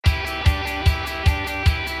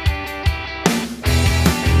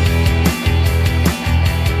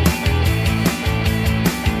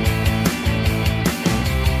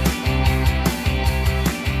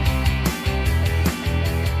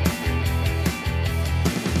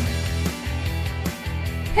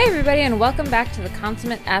Hey everybody, and welcome back to the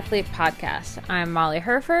Consummate Athlete Podcast. I'm Molly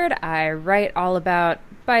Herford. I write all about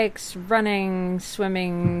bikes, running,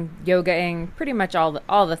 swimming, yogaing, pretty much all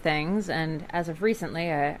the things. And as of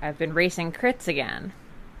recently, I've been racing crits again.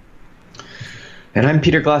 And I'm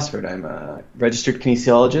Peter Glassford. I'm a registered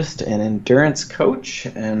kinesiologist and endurance coach,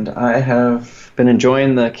 and I have been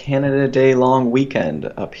enjoying the Canada Day long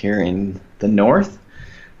weekend up here in the north.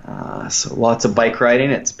 So lots of bike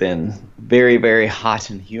riding. It's been very, very hot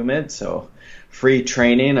and humid, so free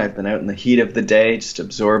training. I've been out in the heat of the day just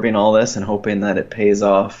absorbing all this and hoping that it pays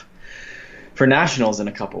off for nationals in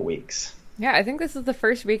a couple weeks. Yeah, I think this is the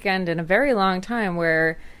first weekend in a very long time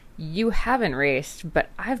where you haven't raced, but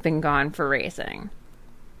I've been gone for racing.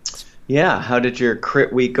 Yeah, how did your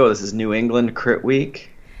crit week go? This is New England Crit Week.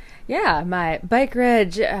 Yeah, my Bike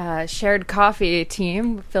Reg shared coffee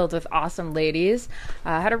team filled with awesome ladies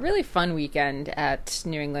had a really fun weekend at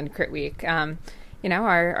New England Crit Week. Our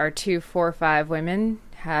 2 4-5 women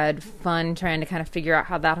had fun trying to kind of figure out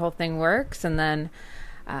how that whole thing works, and then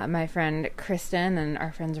my friend Kristen and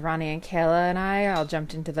our friends Ronnie and Kayla and I all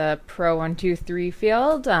jumped into the Pro 1, 2, 3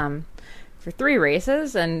 field for 3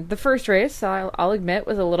 races. And the first race, I'll admit,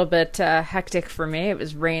 was a little bit hectic for me. It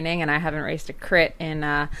was raining, and I haven't raced a crit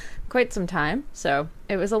in quite some time, so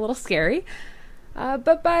it was a little scary.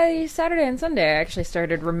 But by Saturday and Sunday, I actually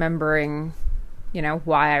started remembering,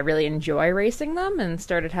 why I really enjoy racing them and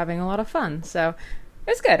started having a lot of fun. So it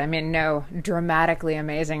was good. I mean, no dramatically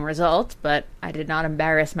amazing result, but I did not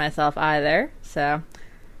embarrass myself either. So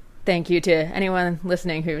thank you to anyone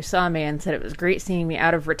listening who saw me and said it was great seeing me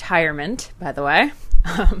out of retirement, by the way.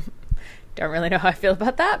 Don't really know how I feel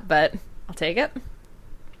about that, but I'll take it.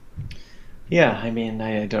 Yeah, I mean,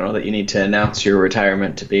 I don't know that you need to announce your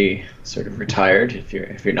retirement to be sort of retired. If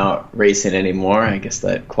you're not racing anymore, I guess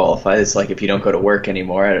that qualifies. Like if you don't go to work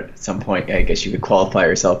anymore, at some point, I guess you could qualify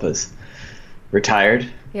yourself as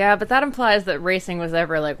retired. Yeah, but that implies that racing was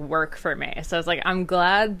ever like work for me. So it's like, I'm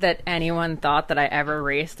glad that anyone thought that I ever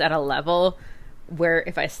raced at a level where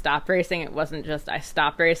if I stopped racing, it wasn't just I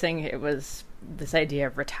stopped racing, it was this idea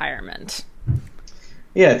of retirement.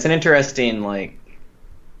 Yeah, it's an interesting,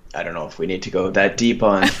 I don't know if we need to go that deep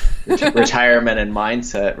on retirement and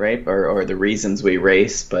mindset, right? Or the reasons we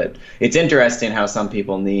race, but it's interesting how some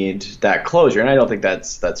people need that closure, and I don't think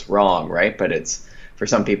that's wrong, right? But it's, for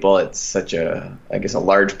some people, it's such a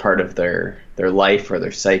large part of their life or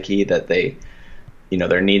their psyche that they,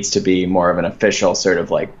 there needs to be more of an official sort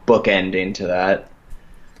of like book ending to that.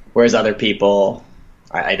 Whereas other people,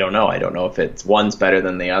 I don't know. I don't know if it's one's better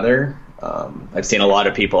than the other. I've seen a lot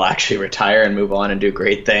of people actually retire and move on and do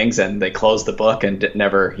great things, and they close the book and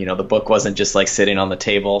never, the book wasn't just like sitting on the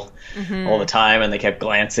table all the time, and they kept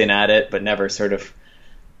glancing at it but never sort of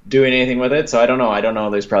doing anything with it. So I don't know.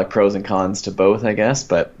 There's probably pros and cons to both, I guess.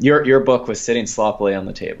 But your book was sitting sloppily on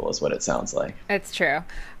the table is what it sounds like. It's true.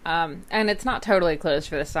 And it's not totally closed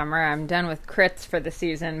for the summer. I'm done with crits for the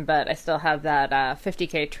season, but I still have that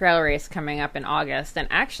 50K trail race coming up in August. And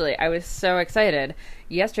actually, I was so excited.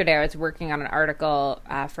 Yesterday, I was working on an article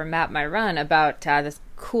for Map My Run about this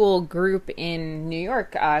cool group in New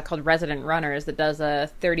York called Resident Runners that does a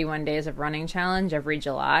 31 days of running challenge every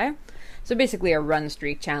July. So basically a run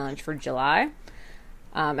streak challenge for July.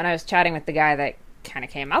 And I was chatting with the guy that kind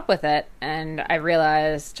of came up with it, and I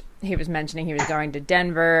realized he was mentioning he was going to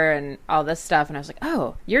Denver and all this stuff, and I was like,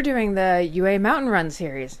 oh, you're doing the UA Mountain Run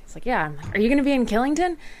series. He's like, yeah. I'm like, are you going to be in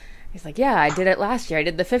Killington? He's like, yeah, I did it last year. I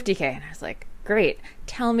did the 50K. And I was like, great.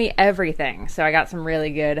 Tell me everything. So I got some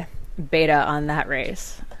really good beta on that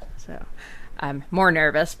race. So I'm more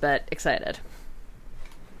nervous, but excited.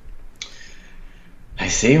 I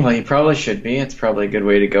see. Well, you probably should be. It's probably a good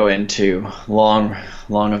way to go into long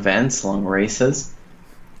events, long races.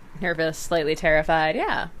 Nervous, slightly terrified,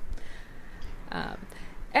 yeah.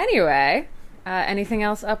 Anyway, anything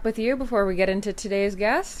else up with you before we get into today's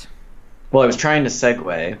guest? Well, I was trying to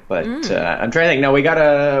segue, but I'm trying to think. No, we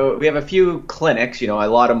have a few clinics. A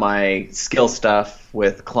lot of my skill stuff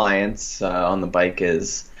with clients on the bike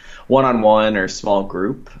is one-on-one or small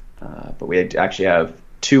group, but we actually have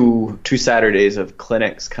two Saturdays of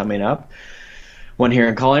clinics coming up. One here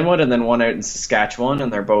in Collingwood and then one out in Saskatchewan,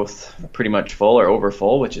 and they're both pretty much full or over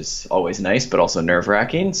full, which is always nice, but also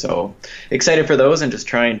nerve-wracking. So excited for those and just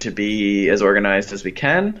trying to be as organized as we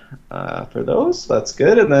can for those. That's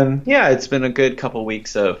good. And then, yeah, it's been a good couple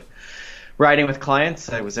weeks of riding with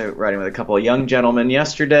clients. I was out riding with a couple of young gentlemen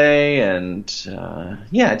yesterday, and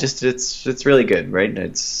it's really good, right?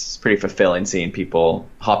 It's pretty fulfilling seeing people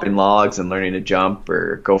hop in logs and learning to jump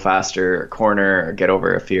or go faster or corner or get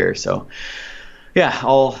over a fear. So yeah,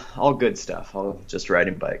 all good stuff. All just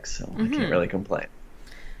riding bikes, so I can't really complain.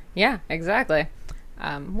 Yeah, exactly.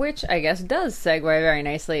 Which I guess does segue very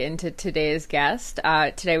nicely into today's guest.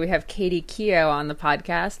 Today we have Keough on the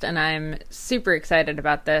podcast, and I'm super excited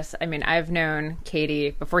about this. I mean, I've known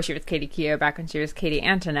Kaitie before she was Keough, back when she was Kaitie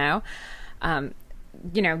Antonow.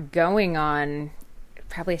 Going on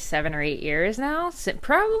probably 7 or 8 years now,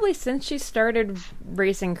 probably since she started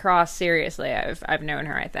racing cross seriously. I've known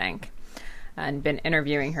her, I think, and been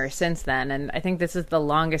interviewing her since then. And I think this is the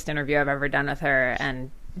longest interview I've ever done with her, and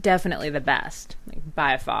definitely the best, like,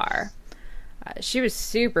 by far. She was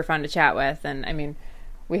super fun to chat with, and I mean,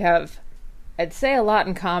 we have, I'd say, a lot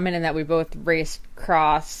in common in that we both raced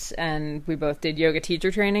cross and we both did yoga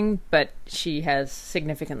teacher training, but she has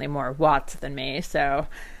significantly more watts than me, so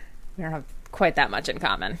we don't have quite that much in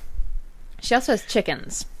common. She also has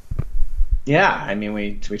chickens. Yeah, I mean,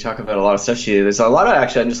 we talk about a lot of stuff. There's a lot of,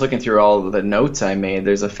 actually, I'm just looking through all of the notes I made.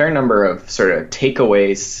 There's a fair number of sort of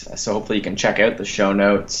takeaways, so hopefully you can check out the show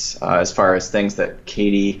notes as far as things that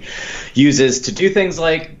Kaitie uses to do things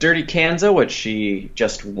like Dirty Kanza, which she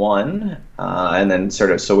just won, and then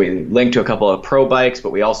so we link to a couple of pro bikes,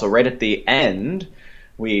 but we also, right at the end,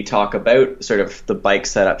 we talk about sort of the bike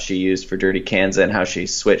setup she used for Dirty Kanza and how she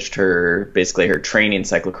switched her training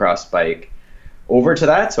cyclocross bike over to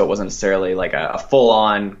that, so it wasn't necessarily like a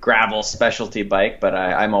full-on gravel specialty bike, but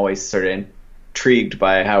I'm always sort of intrigued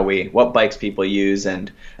by what bikes people use,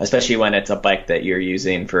 and especially when it's a bike that you're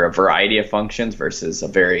using for a variety of functions versus a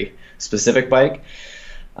very specific bike.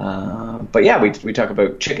 But yeah, we talk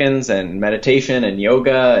about chickens and meditation and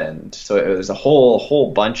yoga, and so there's a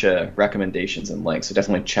whole bunch of recommendations and links, so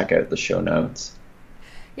definitely check out the show notes.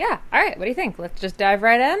 Yeah, all right, what do you think? Let's just dive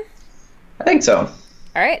right in? I think so.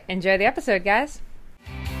 All right, enjoy the episode, guys.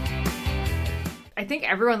 I think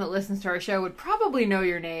everyone that listens to our show would probably know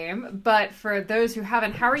your name, but for those who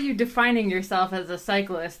haven't, how are you defining yourself as a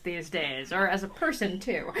cyclist these days, or as a person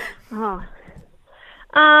too? Well,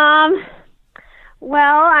 I'm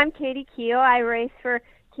Kaitie Keough. I race for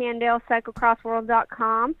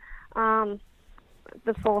Cyclocrossworld.com,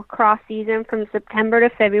 the full cross season from September to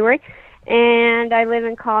February, and I live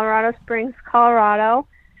in Colorado Springs, Colorado,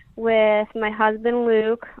 with my husband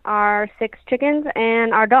Luke, our 6 chickens,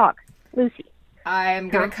 and our dog Lucy. I'm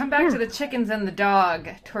going to come back to the chickens and the dog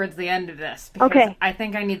towards the end of this, because I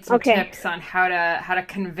think I need some tips on how to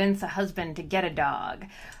convince a husband to get a dog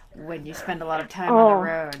when you spend a lot of time on the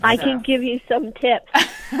road. I can give you some tips.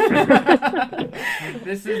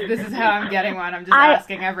 This is how I'm getting one. I'm just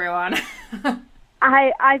asking everyone.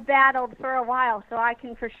 I battled for a while, so I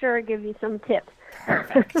can for sure give you some tips.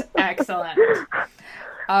 Perfect. Excellent.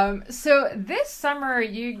 So this summer,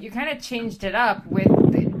 you kind of changed it up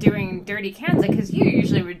with doing Dirty Kanza, because you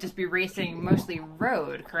usually would just be racing mostly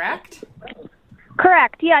road, correct?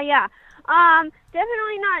 Correct, yeah.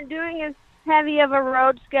 Definitely not doing as heavy of a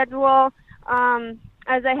road schedule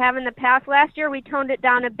as I have in the past. Last year we toned it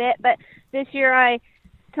down a bit, but this year I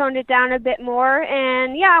toned it down a bit more.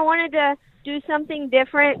 And yeah, I wanted to do something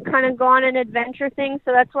different, kind of go on an adventure thing,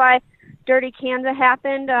 so that's why Dirty Kanza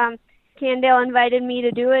happened. Candale invited me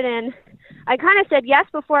to do it, and I kind of said yes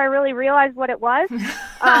before I really realized what it was,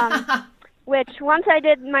 which once I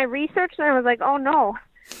did my research, then I was like, oh no,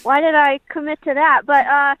 why did I commit to that? But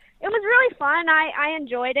it was really fun. I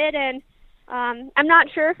enjoyed it, and I'm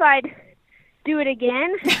not sure if I'd do it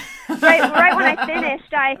again. right when I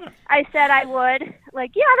finished, I said I would.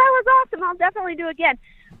 Like, yeah, that was awesome. I'll definitely do it again.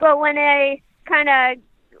 But when I kind of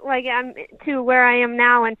I'm to where I am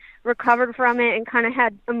now and recovered from it and kind of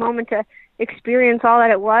had a moment to experience all that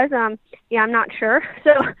it was, I'm not sure.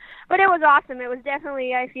 So, but it was awesome. It was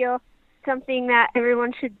definitely, I feel, something that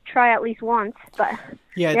everyone should try at least once. But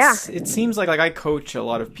it seems like I coach a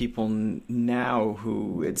lot of people now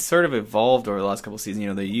who it's sort of evolved over the last couple of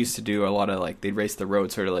seasons. They used to do a lot of they'd race the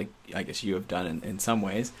road, sort of like I guess you have done in some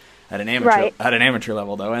ways at an amateur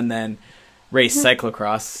level though, and then race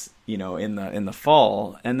cyclocross in the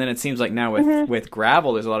fall. And then it seems like now with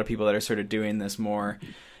gravel, there's a lot of people that are sort of doing this more,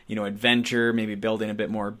 adventure, maybe building a bit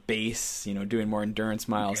more base, doing more endurance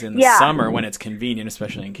miles in the summer when it's convenient,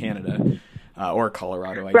 especially in Canada or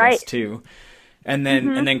Colorado, I guess too. And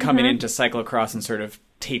then coming into cyclocross and sort of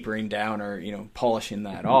tapering down or, polishing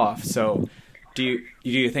that off. So do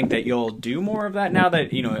you think that you'll do more of that now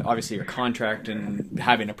that, obviously your contract and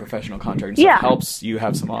having a professional contract and stuff helps you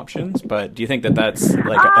have some options, but do you think that that's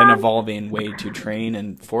an evolving way to train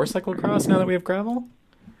and for cyclocross now that we have gravel?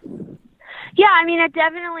 Yeah, I mean, it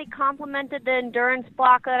definitely complemented the endurance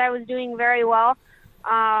block that I was doing very well,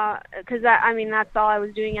 because that's all I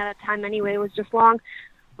was doing at a time anyway, was just long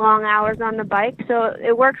hours on the bike, so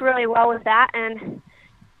it worked really well with that, and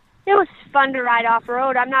it was fun to ride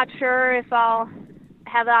off-road. I'm not sure if I'll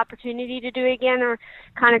have the opportunity to do it again, or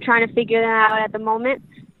kind of trying to figure that out at the moment.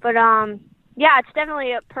 But yeah, it's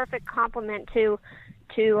definitely a perfect complement to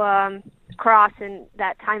cross and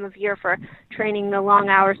that time of year for training the long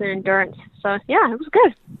hours and endurance. So yeah, it was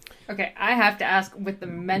good. Okay, I have to ask with the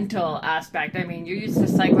mental aspect. I mean, you're used to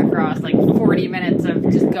cyclocross, like 40 minutes of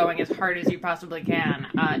just going as hard as you possibly can.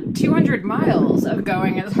 200 miles of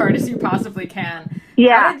going as hard as you possibly can.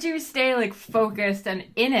 Yeah. How did you stay, like, focused and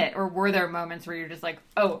in it? Or were there moments where you're just like,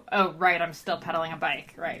 oh, right, I'm still pedaling a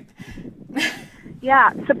bike, right?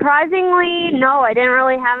 Yeah, surprisingly, no, I didn't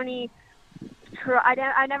really have any...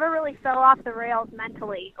 I never really fell off the rails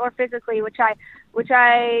mentally or physically, which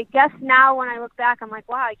I guess now when I look back, I'm like,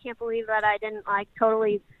 wow, I can't believe that I didn't like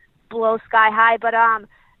totally blow sky high. But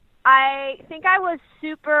I think I was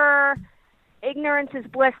super ignorance is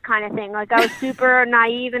bliss kind of thing. Like I was super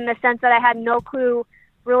naive in the sense that I had no clue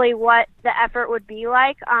really what the effort would be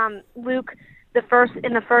like. Luke,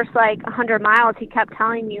 in the first like 100 miles, he kept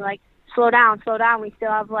telling me like, slow down. We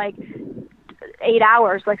still have like 8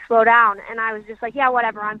 hours, like slow down. And I was just like, yeah,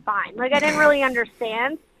 whatever, I'm fine. Like I didn't really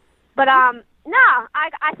understand. But no,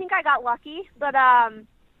 I think I got lucky. But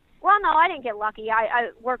well, no, I didn't get lucky. I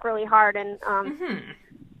work really hard and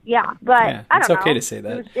yeah, but yeah, I don't know. It's okay to say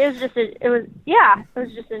that. It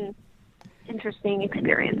was just an interesting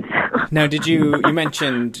experience. Now, you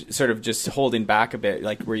mentioned sort of just holding back a bit.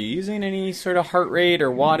 Like, were you using any sort of heart rate or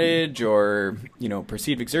wattage or,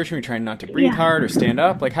 perceived exertion? Were you trying not to breathe hard or stand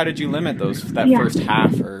up? Like, how did you limit that first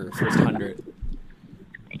half or first 100?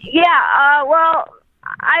 Yeah, well,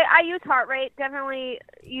 I use heart rate, definitely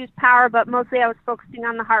use power, but mostly I was focusing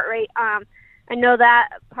on the heart rate. I know that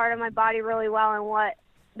part of my body really well and what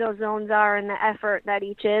those zones are and the effort that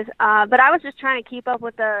each is. But I was just trying to keep up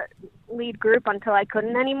with the lead group until I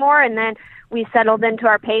couldn't anymore, and then we settled into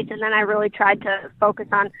our pace, and then I really tried to focus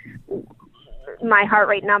on my heart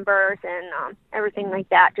rate numbers and everything like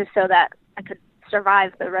that, just so that I could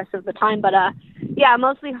survive the rest of the time. But yeah,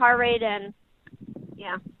 mostly heart rate and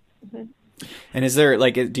yeah. Mm-hmm. And is there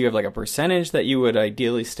do you have like a percentage that you would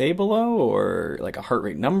ideally stay below, or like a heart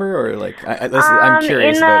rate number, or like I'm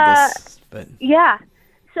curious about this. But yeah,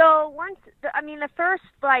 so the first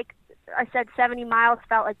like I said 70 miles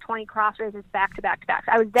felt like 20 cross races back to back to back.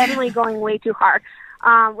 I was definitely going way too hard.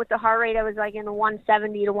 With the heart rate, I was like in the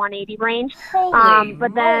 170 to 180 range. Holy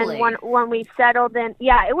but moly. then when we settled in,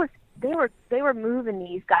 yeah, it was they were moving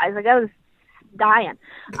these guys. Like I was dying.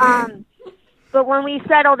 But when we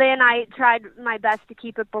settled in, I tried my best to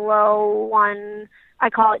keep it below I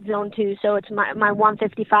call it zone 2, so it's my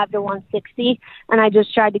 155 to 160, and I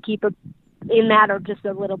just tried to keep it in that or just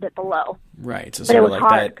a little bit below. Right, so but sort of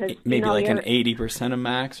like that, maybe like an 80% of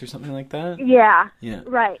max or something like that? Yeah. Yeah.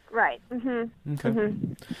 Right. Mm-hmm. Okay.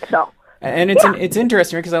 Mm-hmm. So. And it's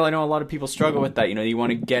interesting because I know a lot of people struggle with that. You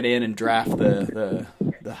want to get in and draft the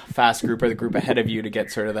fast group or the group ahead of you to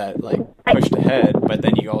get sort of that like pushed ahead, but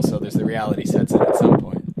then there's the reality sets in at some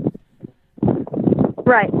point.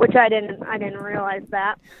 Right, which I didn't realize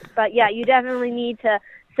that. But yeah, you definitely need to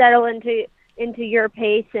settle into your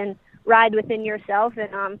pace and ride within yourself.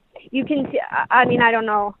 And you can. I mean, I don't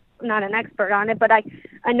know. I'm not an expert on it, but I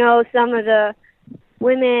know some of the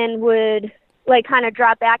women would like kind of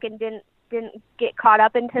drop back and didn't get caught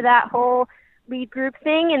up into that whole lead group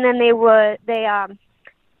thing, and then they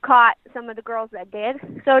caught some of the girls that did.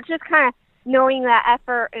 So it's just kind of knowing that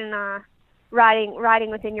effort and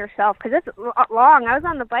riding within yourself, because it's long. I was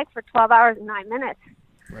on the bike for 12 hours and 9 minutes.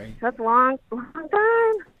 Right. That's a long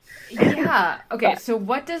time. Yeah. Okay, so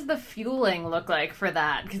what does the fueling look like for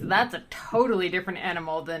that? Because that's a totally different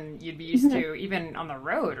animal than you'd be used to, even on the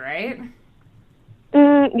road, right?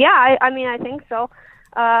 Yeah, I think so.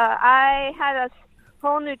 I had a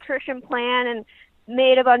whole nutrition plan and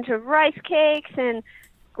made a bunch of rice cakes and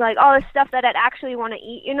like all this stuff that I'd actually want to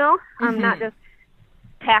eat, not just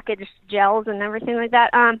packaged gels and everything like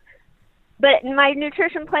that. But my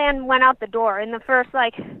nutrition plan went out the door. In the first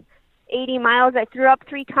 80 miles, I threw up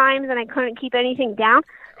 3 times and I couldn't keep anything down.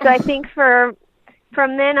 So I think from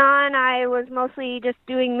then on, I was mostly just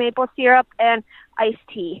doing maple syrup and iced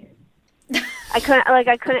tea. I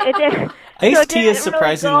couldn't. Iced tea is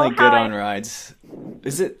surprisingly good on rides.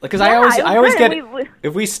 Is it? Because I always get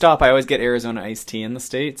if we stop, I always get Arizona iced tea in the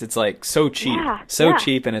States. It's like so cheap,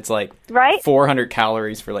 cheap, and it's like 400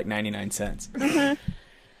 calories for like 99 cents. Mm-hmm.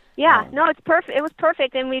 Yeah, no, it's perfect. It was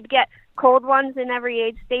perfect, and we'd get cold ones in every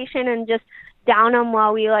aid station and just down them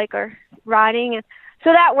while we are riding, and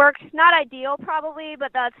so that worked. Not ideal, probably,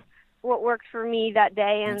 but that's what worked for me that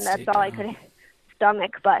day, and that's all I could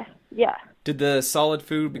stomach. But yeah. Did the solid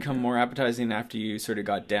food become more appetizing after you sort of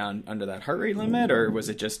got down under that heart rate limit, or was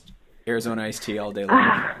it just Arizona iced tea all day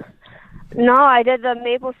long? No, I did the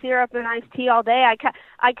maple syrup and iced tea all day.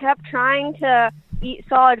 I kept trying to eat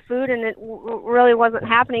solid food, and it really wasn't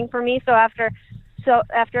happening for me. So after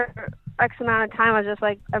X amount of time, I was just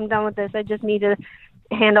like, I'm done with this. I just need to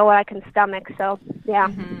handle what I can stomach. So yeah.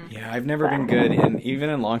 Mm-hmm. Yeah, I've never been good, and even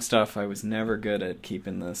in long stuff, I was never good at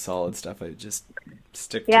keeping the solid stuff. I just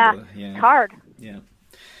stick to the it's hard. Yeah.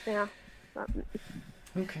 Yeah.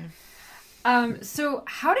 Okay. So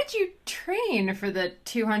how did you train for the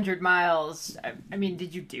 200 miles? I mean,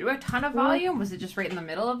 did you do a ton of volume? Was it just right in the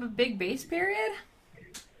middle of a big base period?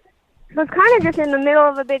 It was kind of just in the middle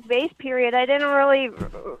of a big base period. I didn't really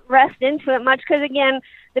rest into it much because, again,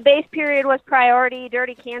 the base period was priority.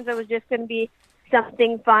 Dirty Kanza was just going to be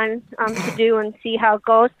something fun to do and see how it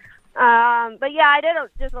goes. But, yeah, I did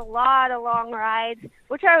just a lot of long rides,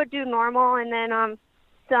 which I would do normal, and then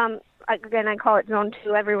some, again, I call it zone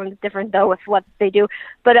 2. Everyone's different, though, with what they do.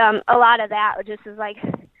 But a lot of that just is like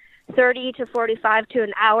 30 to 45 to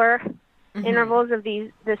an hour intervals of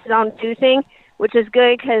this zone 2 thing, which is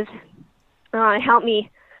good because it helped me,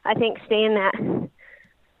 I think, stay in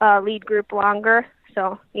that lead group longer.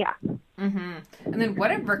 So, yeah. Mm-hmm. And then what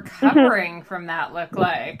did recovering from that look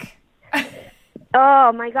like?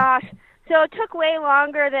 Oh, my gosh. So it took way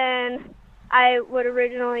longer than I would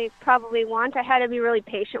originally probably want. I had to be really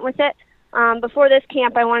patient with it. Before this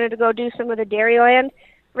camp, I wanted to go do some of the Dairyland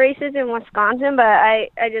races in Wisconsin, but I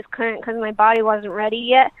just couldn't because my body wasn't ready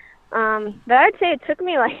yet. But I'd say it took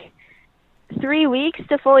me like 3 weeks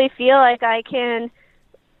to fully feel like I can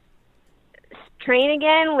train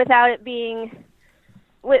again without it being,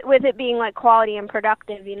 with it being like quality and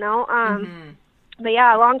productive, you know? But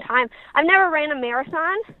yeah, a long time. I've never ran a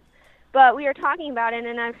marathon, but we were talking about it,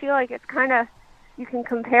 and I feel like it's kind of, you can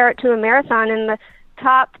compare it to a marathon, and the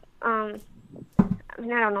top, I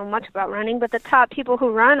mean, I don't know much about running, but the top people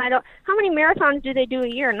who run, how many marathons do they do a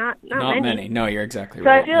year? Not many. No, you're exactly so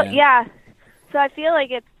right. I feel, so I feel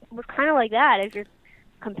like it was kind of like that if you're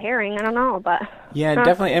comparing. I don't know, but yeah,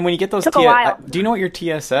 definitely. And when you get those, took a while. do you know what your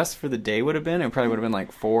TSS for the day would have been? It probably would have been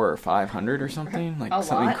like 400 or 500 or something, like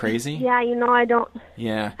something lot. crazy. Yeah, you know, I don't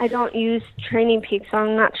use Training Peaks, so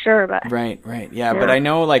I'm not sure, but Right. Yeah, but I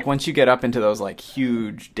know like once you get up into those like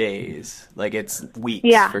huge days, like it's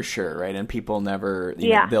weeks for sure, right? And people never, you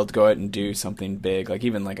know, they'll go out and do something big, like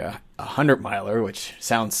even like a 100-miler, which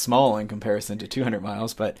sounds small in comparison to 200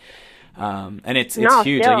 miles, but and it's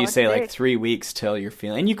huge. Still, like you say, big. like 3 weeks till you're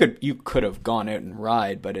feeling. And you could have gone out and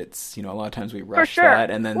ride, but it's, you know, a lot of times we rush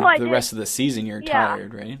that, and then the rest of the season you're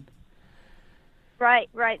tired, right?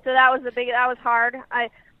 Right. So that was hard.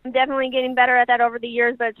 I'm definitely getting better at that over the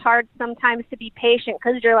years, but it's hard sometimes to be patient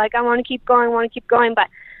because you're like, I want to keep going. But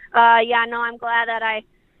I'm glad that I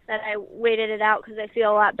waited it out because I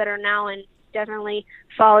feel a lot better now, and definitely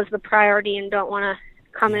fall is the priority and don't want to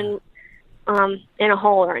come in a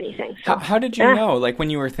hole or anything. So, how did you know, like when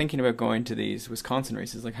you were thinking about going to these Wisconsin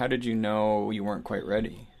races, like how did you know you weren't quite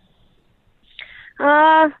ready?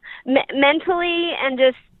 Mentally and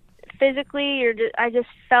just physically, I just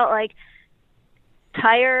felt like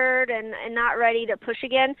tired and not ready to push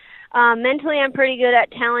again. Mentally, I'm pretty good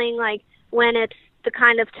at telling like when it's the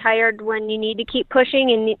kind of tired when you need to keep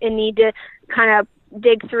pushing and need to kind of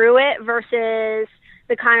dig through it versus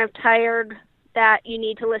the kind of tired that you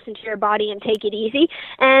need to listen to your body and take it easy.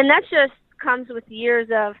 And that just comes with years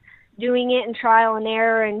of doing it and trial and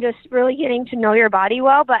error and just really getting to know your body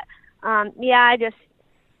well. But, I just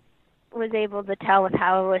was able to tell with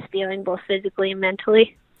how I was feeling both physically and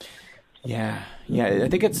mentally. Yeah. I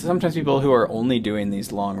think it's sometimes people who are only doing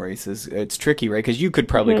these long races, it's tricky, right? Because you could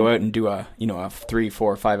probably go out and do a 3,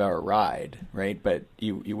 4, 5 hour ride, right? But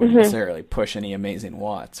you wouldn't necessarily push any amazing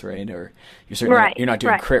watts, right? Or you're certainly you're not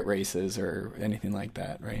doing crit races or anything like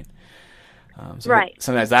that, right?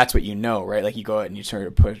 Sometimes that's what you know, right? Like you go out and you sort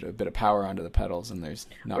of put a bit of power onto the pedals, and there's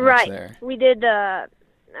not much there. We did the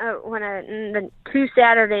 2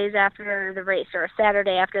 Saturdays after the race, or a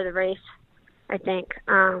Saturday after the race, I think.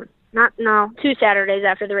 2 Saturdays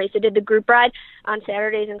after the race. I did the group ride on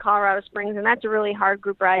Saturdays in Colorado Springs, and that's a really hard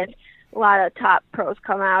group ride. A lot of top pros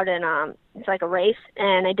come out, and it's like a race,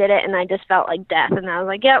 and I did it, and I just felt like death. And I was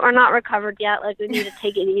like, we're not recovered yet. Like, we need to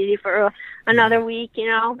take it easy for another week, you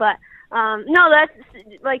know. But, no, that's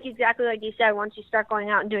like exactly like you said. Once you start going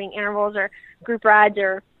out and doing intervals or group rides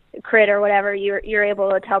or crit or whatever, you're able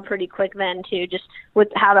to tell pretty quick then, too, just with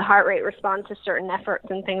how the heart rate responds to certain efforts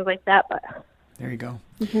and things like that. But there you go.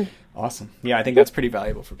 Awesome. Yeah, I think that's pretty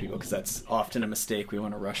valuable for people because that's often a mistake. We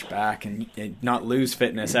want to rush back and not lose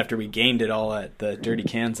fitness after we gained it all at the Dirty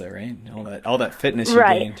Kanza, right? All that fitness you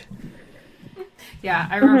gained. Yeah,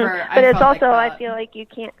 I remember. But it's also, I feel like you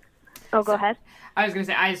can't. Oh, go ahead. I was going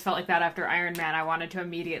to say, I just felt like that after Ironman. I wanted to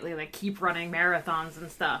immediately like keep running marathons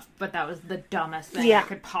and stuff, but that was the dumbest thing I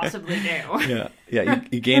could possibly do. Yeah.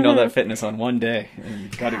 You gained all that fitness on one day, and you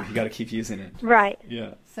got to keep using it. Right.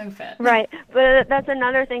 Yeah. So fit. Right. But that's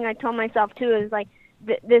another thing I told myself too is like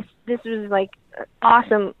this was like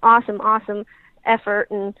awesome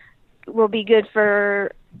effort and will be good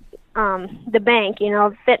for the bank,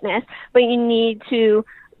 fitness, but you need to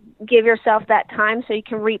give yourself that time so you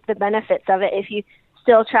can reap the benefits of it. If you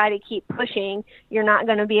still try to keep pushing, you're not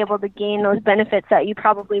going to be able to gain those benefits that you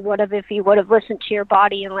probably would have if you would have listened to your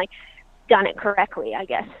body and like done it correctly, I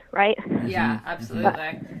guess, right? Yeah,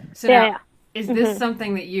 absolutely. So now, is this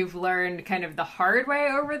something that you've learned kind of the hard way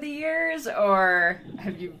over the years, or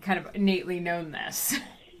have you kind of innately known this?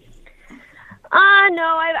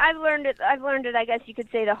 No, I've learned it. I guess you could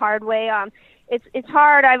say the hard way. It's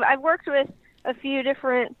hard. I've worked with a few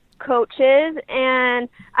different coaches, and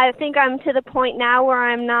I think I'm to the point now where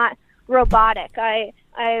I'm not robotic.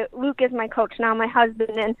 Luke is my coach now, my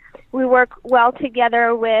husband, and we work well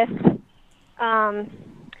together with.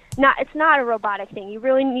 It's not a robotic thing. You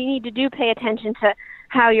really need to pay attention to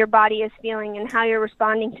how your body is feeling and how you're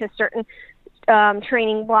responding to certain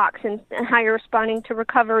training blocks and how you're responding to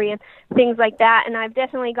recovery and things like that. And I've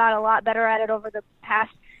definitely got a lot better at it over the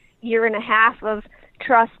past year and a half of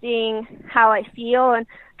trusting how I feel and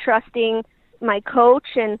trusting my coach.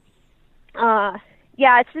 And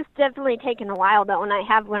it's just definitely taken a while though, and I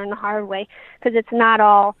have learned the hard way because it's not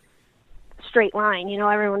all straight line.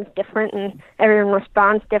 Everyone's different and everyone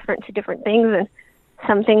responds different to different things, and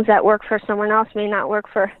some things that work for someone else may not work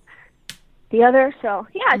for the other. So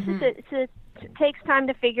it takes time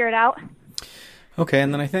to figure it out. Okay,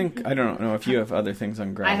 and then I don't know if you have other things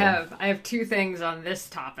on gravel. I have two things on this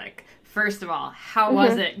topic. First of all, how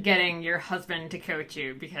was it getting your husband to coach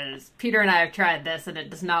you? Because Peter and I have tried this and it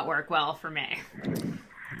does not work well for me.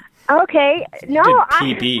 Okay, no,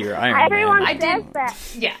 you did PB or Ironman. Everyone says that.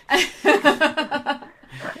 Yeah.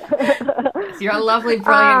 So you're a lovely,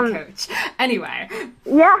 brilliant coach. Anyway.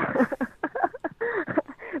 Yeah.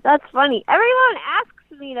 That's funny. Everyone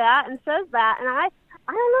asks me that and says that, and I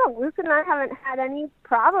don't know. Luke and I haven't had any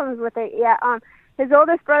problems with it yet. His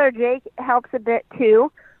oldest brother Jake helps a bit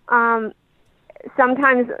too.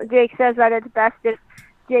 Sometimes Jake says that it's best if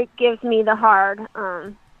Jake gives me the hard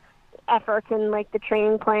efforts and like the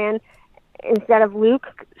training plan instead of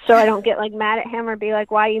Luke, so I don't get like mad at him or be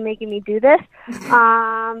like, why are you making me do this?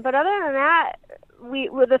 But other than that,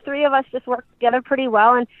 the three of us just work together pretty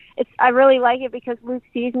well, and I really like it because Luke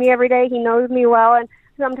sees me every day. He knows me well, and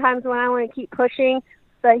sometimes when I want to keep pushing,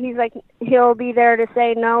 but he'll be there to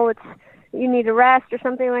say, no, you need to rest or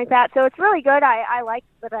something like that. So it's really good. I like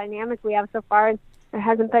the dynamic we have so far, and there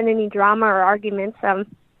hasn't been any drama or arguments.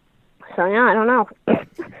 So yeah, I don't know.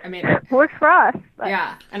 I mean, it works for us. But.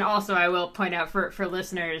 Yeah, and also I will point out for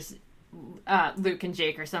listeners, Luke and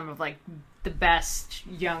Jake are some of like the best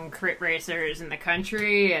young crit racers in the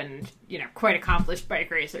country, and quite accomplished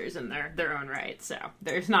bike racers in their own right. So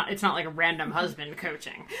it's not like a random husband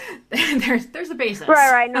coaching. there's a basis.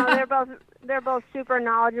 Right. No, they're both super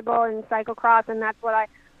knowledgeable in cyclocross, and that's what I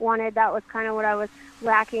wanted. That was kind of what I was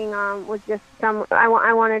lacking. Was just I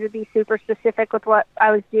wanted to be super specific with what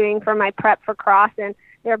I was doing for my prep for cross, and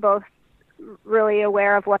they're both really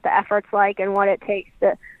aware of what the effort's like and what it takes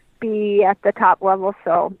to be at the top level.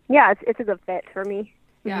 So yeah, it's a good fit for me.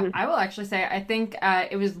 Yeah, I will actually say I think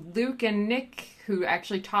it was Luke and Nick who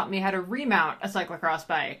actually taught me how to remount a cyclocross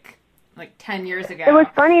bike like 10 years ago. It was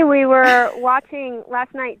funny. We were watching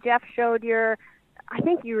last night. Jeff showed I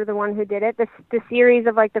think you were the one who did it. The series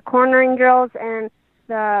of like the cornering drills and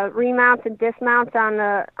the remounts and dismounts on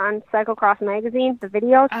Cyclocross magazine. The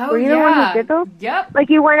videos. Oh, were you the one who did those? Yep. Like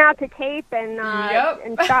you went out to tape and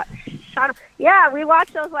shot them. Yeah, we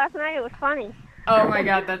watched those last night. It was funny. Oh my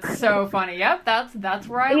god, that's so funny. Yep, that's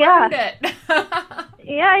where I learned it.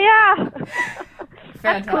 Yeah. Fantastic.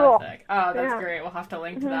 That's cool. Oh, that's great. We'll have to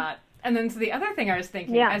link to that. And then so the other thing I was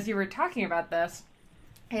thinking as you were talking about this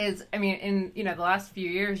is, I mean, in the last few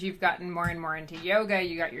years, you've gotten more and more into yoga.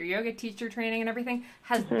 You got your yoga teacher training and everything.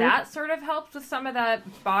 Has that sort of helped with some of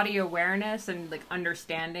that body awareness and like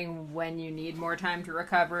understanding when you need more time to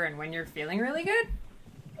recover and when you're feeling really good?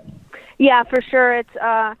 Yeah, for sure.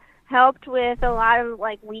 It's helped with a lot of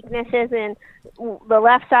like weaknesses in the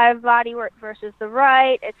left side of the body versus the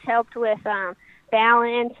right. It's helped with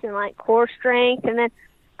balance and like core strength, and then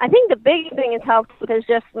I think the big thing it's helped with is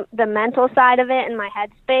just the mental side of it and my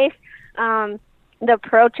headspace, the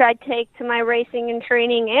approach I take to my racing and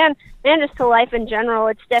training and just to life in general.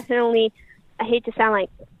 It's definitely, I hate to sound like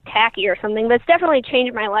tacky or something, but it's definitely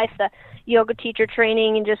changed my life, the yoga teacher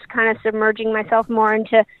training and just kind of submerging myself more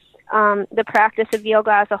into the practice of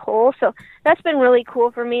yoga as a whole. So that's been really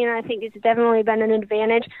cool for me, and I think it's definitely been an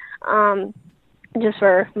advantage just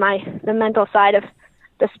for the mental side of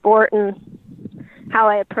the sport and how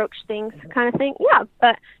I approach things kind of thing. Yeah,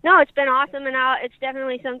 but no, it's been awesome, and it's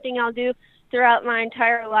definitely something I'll do throughout my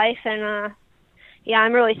entire life, and yeah,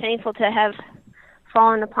 I'm really thankful to have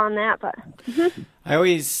fallen upon that. But I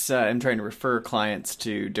always am trying to refer clients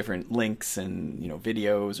to different links and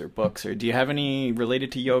videos or books. Or do you have any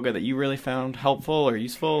related to yoga that you really found helpful or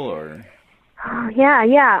useful? Or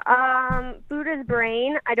Buddha's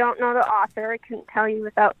Brain. I don't know the author. I couldn't tell you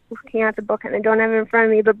without looking at the book, and I don't have it in front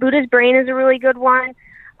of me. But Buddha's Brain is a really good one.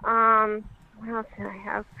 What else did I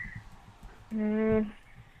have? I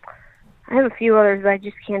have a few others, but I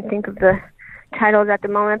just can't think of the titles at the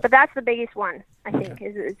moment. But that's the biggest one, I think. Okay.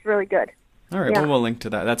 It's really good. All right, well, we'll link to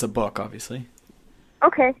that. That's a book, obviously.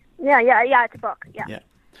 Okay. Yeah, it's a book. Yeah.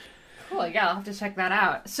 Cool. Yeah, I'll have to check that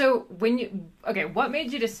out. So what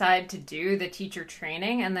made you decide to do the teacher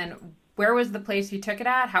training, and then where was the place you took it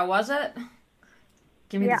at? How was it?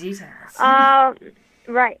 Give me the details.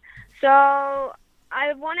 Right. So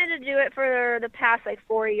I wanted to do it for the past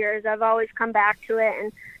 4 years. I've always come back to it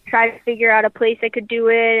and tried to figure out a place I could do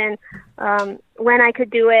it and when I could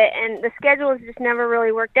do it, and the schedule has just never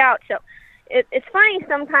really worked out. So it's funny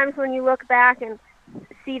sometimes when you look back and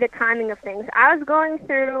see the timing of things. I was going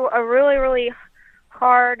through a really, really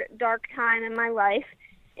hard, dark time in my life,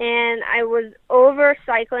 and I was over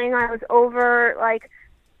cycling. I was over,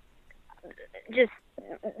 just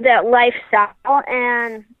that lifestyle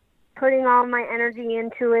and putting all my energy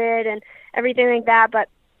into it and everything like that, but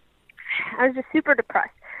I was just super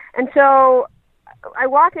depressed. And so I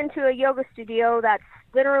walk into a yoga studio that's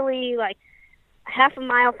literally half a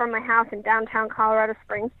mile from my house in downtown Colorado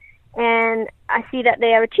Springs, and I see that they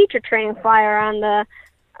have a teacher training flyer on the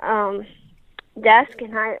desk,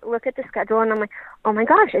 and I look at the schedule, and I'm like, oh my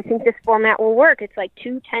gosh, I think this format will work. It's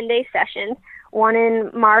 2 10-day sessions, one in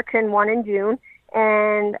March and one in June,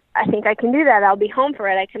 and I think I can do that. I'll be home for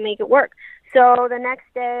it. I can make it work. So the next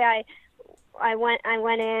day I went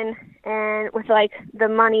in and with the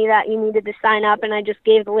money that you needed to sign up, and I just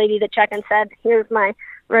gave the lady the check and said, here's my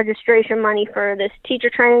registration money for this teacher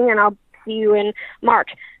training, and I'll see you in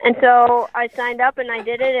March. And so I signed up and I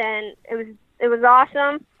did it, and it was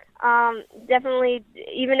awesome. Definitely,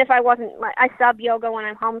 even if I wasn't, I sub yoga when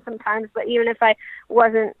I'm home sometimes, but even if I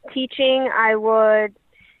wasn't teaching,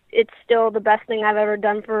 it's still the best thing I've ever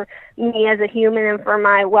done for me as a human and for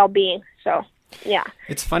my well-being. So yeah,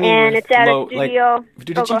 it's funny. And it's at a studio.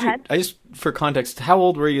 Go ahead. I just, for context, how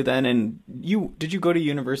old were you then? And did you go to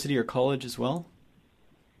university or college as well?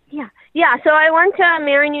 Yeah. So I went to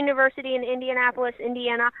Marian University in Indianapolis,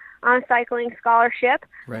 Indiana, on a cycling scholarship.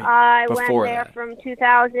 Right. I Before went there that. from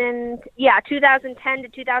 2010 to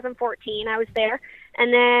 2014. I was there,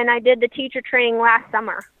 and then I did the teacher training last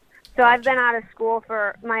summer. So I've been out of school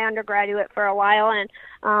for my undergraduate for a while, and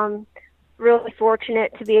really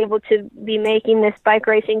fortunate to be able to be making this bike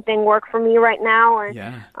racing thing work for me right now,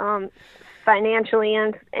 and financially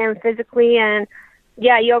and physically. And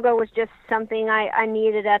yeah, yoga was just something I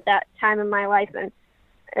needed at that time in my life, and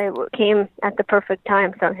it came at the perfect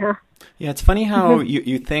time. So yeah, it's funny how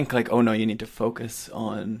you think oh no, you need to focus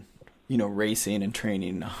on racing and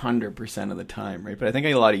training 100% of the time, right? But I think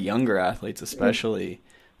a lot of younger athletes, especially,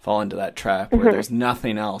 fall into that trap where there's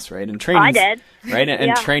nothing else, right? And training, I did, right?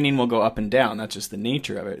 And training will go up and down. That's just the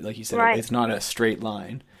nature of it. Like you said, right. It's not a straight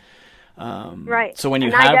line. Right. So when you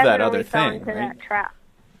and have that other fell thing, into right? that trap.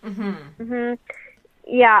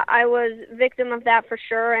 Yeah, I was victim of that for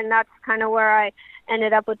sure, and that's kind of where I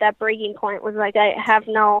ended up with that breaking point. Was I have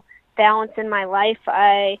no balance in my life.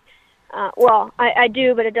 I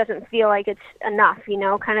do, but it doesn't feel like it's enough,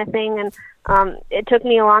 kind of thing. And it took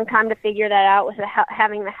me a long time to figure that out with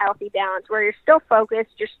having the healthy balance, where you're still focused,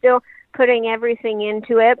 you're still putting everything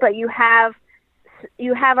into it, but you have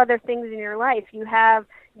other things in your life. You have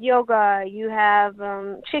yoga, you have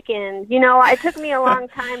chickens. It took me a long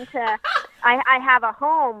time to. I have a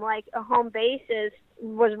home, a home base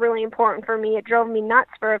was really important for me. It drove me nuts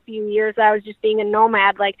for a few years. I was just being a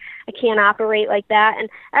nomad. I can't operate like that. And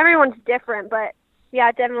everyone's different, but yeah,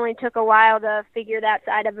 it definitely took a while to figure that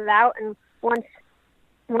side of it out. And once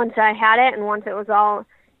I had it, and once it was all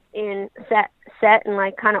in set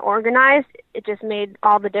and kind of organized, it just made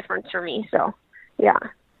all the difference for me. So yeah.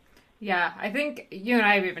 Yeah, I think you and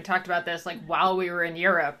I have even talked about this while we were in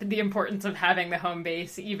Europe, the importance of having the home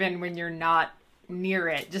base, even when you're not near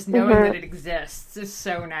it. Just knowing that it exists is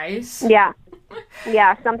so nice. Yeah.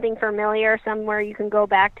 Yeah, something familiar, somewhere you can go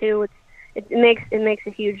back to. It makes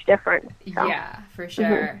a huge difference. So. Yeah, for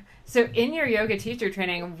sure. So in your yoga teacher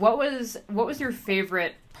training, what was your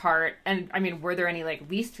favorite part? And I mean, were there any like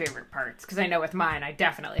least favorite parts? Because I know with mine, I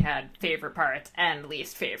definitely had favorite parts and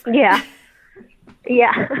least favorite. Yeah.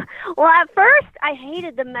 Yeah. Well, at first, I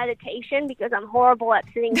hated the meditation because I'm horrible at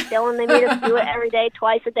sitting still, and they made us do it every day,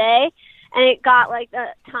 twice a day. And it got, like, the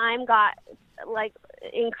time got, like,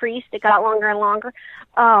 increased. It got longer and longer.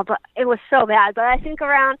 Oh, but it was so bad. But I think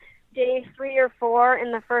around day 3 or 4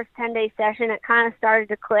 in the first 10-day session, it kind of started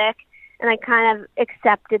to click, and I kind of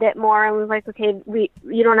accepted it more and was like, okay,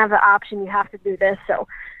 you don't have the option. You have to do this, so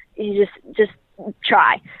you just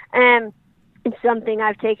try. And it's something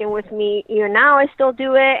I've taken with me. Now I still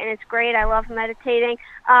do it, and it's great. I love meditating.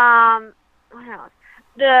 What else?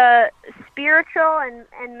 The spiritual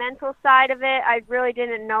and mental side of it, I really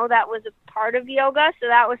didn't know that was a part of yoga, so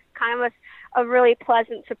that was kind of a really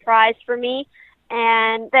pleasant surprise for me.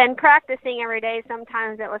 And then practicing every day,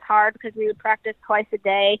 sometimes it was hard because we would practice twice a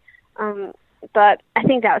day. But I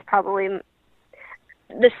think that was probably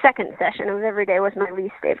the second session of every day was my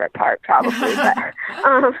least favorite part, probably.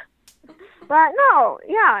 But no,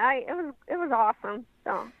 yeah, it was awesome.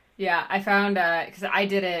 So. Yeah, I found, because I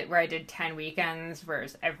did it where I did 10 weekends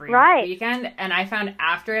versus every weekend, and I found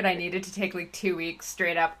after it I needed to take like 2 weeks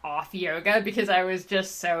straight up off yoga because I was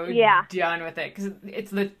just so done with it. Because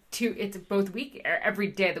it's both every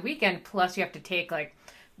day of the weekend, plus you have to take like,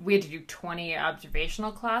 we had to do 20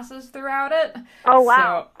 observational classes throughout it. Oh,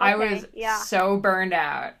 wow. So I was so burned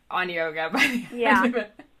out on yoga by the end of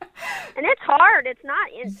it. And it's hard. It's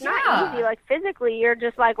not easy. Like physically, you're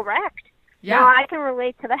just like wrecked. Yeah. No, I can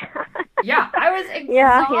relate to that. Yeah, I was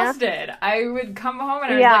exhausted. Yeah. I would come home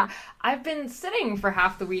and I was like, I've been sitting for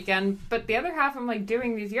half the weekend, but the other half I'm like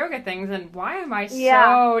doing these yoga things, and why am I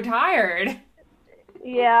so tired?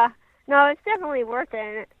 Yeah. No, it's definitely worth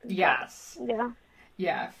it. Yes. Yeah.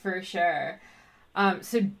 Yeah, for sure.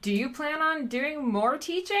 So do you plan on doing more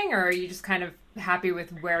teaching, or are you just kind of happy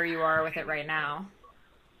with where you are with it right now?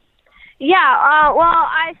 Yeah, well,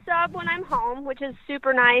 I sub when I'm home, which is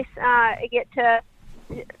super nice. I get to,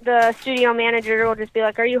 the studio manager will just be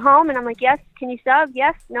like, are you home? And I'm like, yes. Can you sub?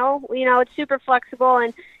 Yes. No. It's super flexible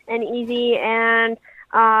and easy. And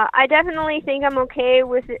I definitely think I'm okay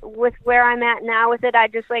with where I'm at now with it. I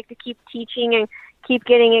just like to keep teaching and keep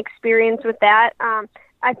getting experience with that.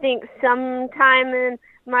 I think sometime in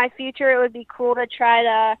my future it would be cool to try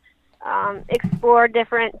to explore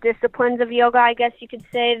different disciplines of yoga, I guess you could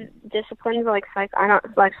say. Disciplines like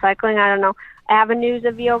cycling, I don't know, avenues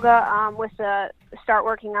of yoga, start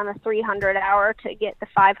working on the 300 hour to get the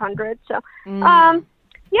 500. So, I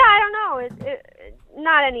don't know. It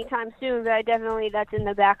not anytime soon, but that's in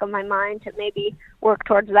the back of my mind to maybe work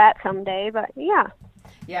towards that someday. But yeah.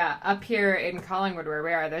 Yeah, up here in Collingwood where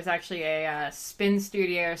we are, there's actually a spin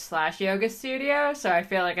studio / yoga studio, so I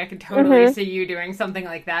feel like I could totally see you doing something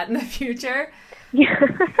like that in the future. Yeah.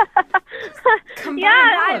 I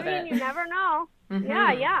mean, you never know. Mm-hmm.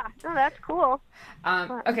 Yeah. No, that's cool.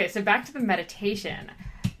 Okay, so back to the meditation.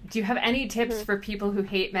 Do you have any tips for people who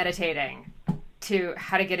hate meditating to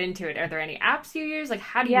how to get into it? Are there any apps you use? Like,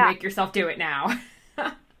 how do you make yourself do it now?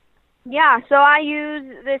 Yeah, so I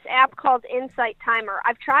use this app called Insight Timer.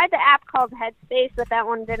 I've tried the app called Headspace, but that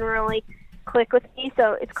one didn't really click with me,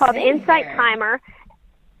 so it's called Insight Timer.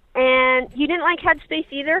 And you didn't like Headspace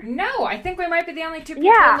either? No, I think we might be the only two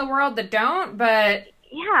people in the world that don't, but...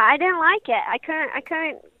 Yeah, I didn't like it. I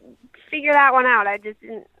couldn't figure that one out. I just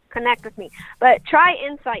didn't connect with me. But try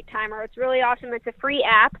Insight Timer. It's really awesome. It's a free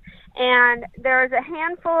app, and there's a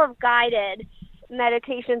handful of guided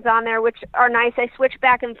meditations on there, which are nice. I switch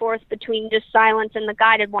back and forth between just silence and the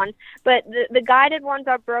guided ones, but the guided ones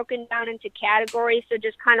are broken down into categories, so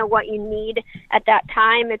just kind of what you need at that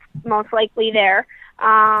time, it's most likely there.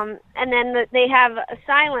 And then they have a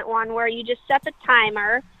silent one where you just set the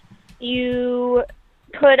timer, you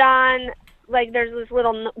put on, like, there's this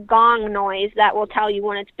little gong noise that will tell you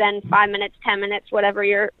when it's been 5 minutes, 10 minutes, whatever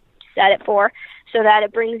you're set it for, so that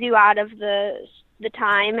it brings you out of the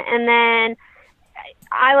time. And then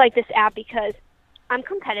I like this app because I'm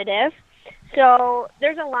competitive. So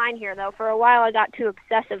there's a line here, though. For a while, I got too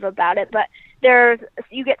obsessive about it. But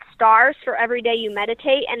you get stars for every day you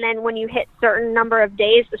meditate, and then when you hit certain number of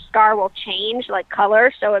days, the star will change, like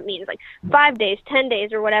color. So it means like 5 days, 10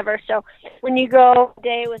 days, or whatever. So when you go a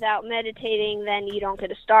day without meditating, then you don't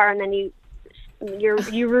get a star, and then you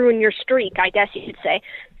ruin your streak, I guess you could say.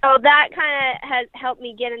 So that kind of has helped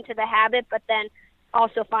me get into the habit, but then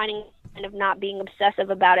also finding kind of not being obsessive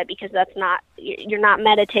about it, because you're not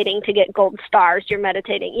meditating to get gold stars. You're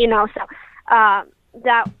meditating, so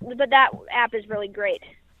that app is really great.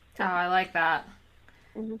 Oh, I like that.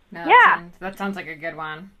 Mm-hmm. No, that sounds like a good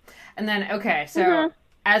one. And then, okay, so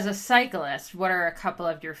as a cyclist, what are a couple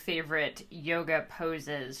of your favorite yoga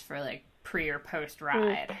poses for like pre or post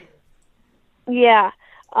ride? Yeah.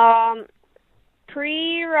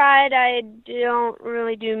 Pre-ride, I don't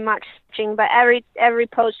really do much stretching, but every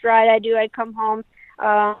post-ride I come home,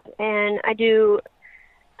 and I don't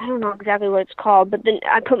know exactly what it's called, but then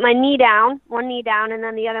I put my one knee down, and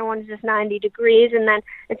then the other one's just 90 degrees, and then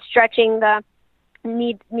it's stretching the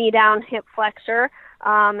knee down hip flexor,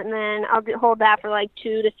 and then I'll hold that for like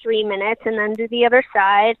 2 to 3 minutes, and then do the other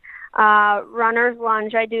side. Runner's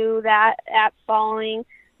lunge, I do that at following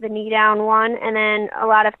the knee down one, and then a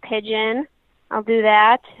lot of pigeon. I'll do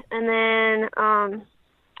that, and then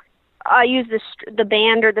I'll use the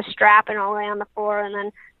band or the strap, and I'll lay on the floor, and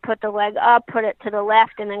then put the leg up, put it to the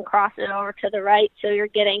left, and then cross it over to the right. So you're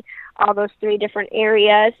getting all those 3 different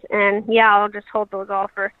areas, and I'll just hold those all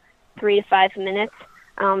for 3 to 5 minutes.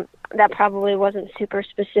 That probably wasn't super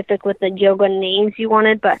specific with the yoga names you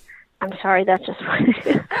wanted, but I'm sorry, that's just what it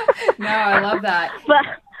is. No, I love that. But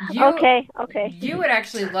okay. You would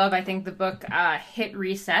actually love, I think, the book Hit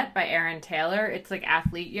Reset by Erin Taylor. It's like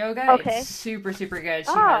athlete yoga. Okay. It's super, super good.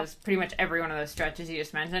 She has pretty much every one of those stretches you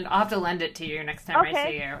just mentioned. I'll have to lend it to you next time I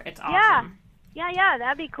see you. It's awesome. Yeah,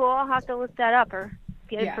 that'd be cool. I'll have to look that up or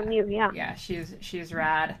get it from you. Yeah, she's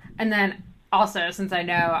rad. And then also, since I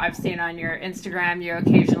know I've seen on your Instagram, you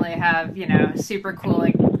occasionally have, super cool,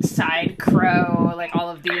 like, side crow, like all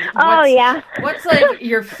of these. What's like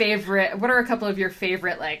your favorite, what are a couple of your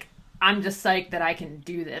favorite, like, I'm just psyched that I can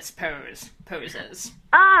do this poses?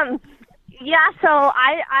 So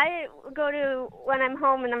I go to, when I'm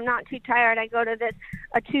home and I'm not too tired, I go to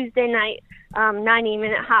a Tuesday night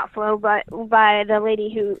 90-minute hot flow by one of the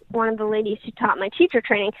ladies who taught my teacher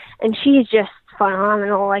training, and she's just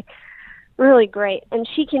phenomenal, like, really great, and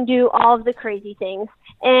she can do all of the crazy things,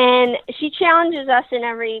 and she challenges us in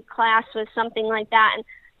every class with something like that, and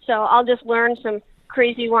so I'll just learn some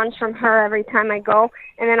crazy ones from her every time I go,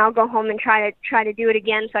 and then I'll go home and try to do it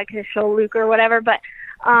again so I can show Luke or whatever. But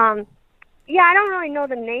I don't really know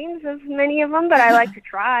the names of many of them, but I like to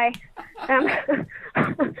try. I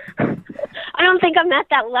don't think I'm at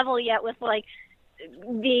that level yet with like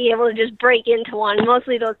being able to just break into one.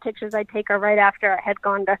 Mostly those pictures I take are right after I had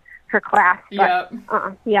gone to her class. But,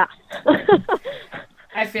 yep.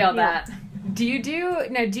 I feel that. Do you do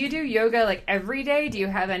yoga like every day? Do you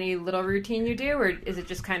have any little routine you do, or is it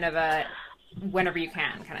just kind of a whenever you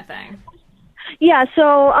can kind of thing? Yeah,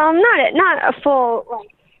 so not a full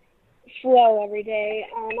like flow every day.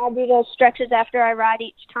 I'll do those stretches after I ride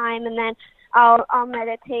each time, and then I'll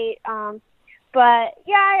meditate. But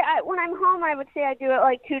yeah, when I'm home, I would say I do it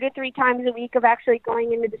like 2 to 3 times a week of actually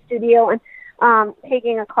going into the studio and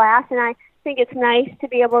taking a class. And I think it's nice to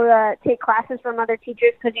be able to take classes from other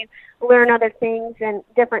teachers because you learn other things and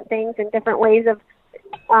different ways of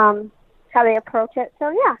how they approach it.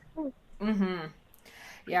 So yeah.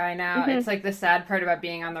 Yeah, I know. It's like the sad part about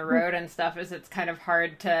being on the road and stuff is it's kind of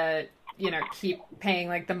hard to keep paying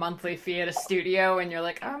like the monthly fee at a studio, and you're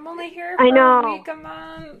like, I'm only here for a week a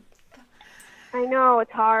month. I know,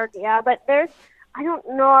 it's hard, yeah, but I don't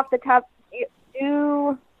know off the top,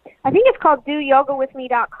 I think it's called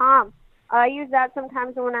doyogawithme.com. I use that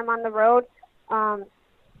sometimes when I'm on the road. I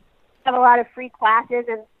have a lot of free classes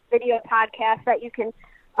and video podcasts that you can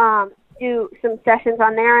do some sessions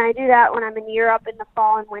on there, and I do that when I'm in Europe in the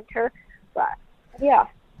fall and winter, but yeah.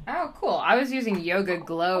 Oh, cool. I was using Yoga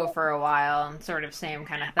Glow for a while and sort of same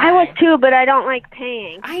kind of thing. I was too, but I don't like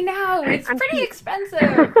paying. I know. It's pretty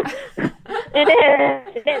expensive.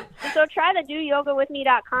 It is. So try the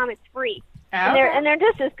doyogawithme.com. It's free. Oh, and they're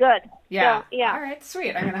just as good. Yeah. So, yeah. All right,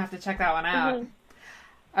 sweet. I'm going to have to check that one out.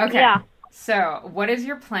 Okay. Yeah. So what is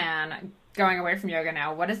your plan going away from yoga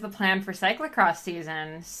now? What is the plan for cyclocross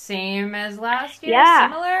season? Same as last year? Yeah.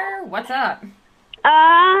 Similar? What's up?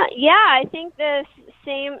 I think the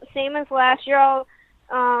same as last year. I'll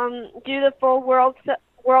do the full World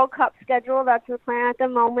Cup schedule. That's the plan at the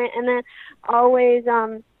moment, and then always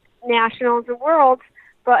nationals and worlds.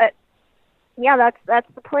 But yeah, that's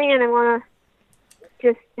the plan. I want to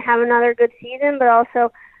just have another good season, but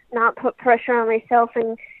also not put pressure on myself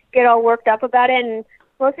and get all worked up about it, and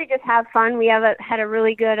mostly just have fun. We had a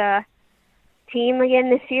really good team again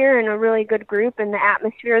this year and a really good group, and the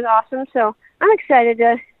atmosphere is awesome. So I'm excited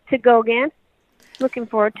to go again. Looking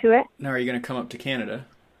forward to it. Now, are you going to come up to Canada?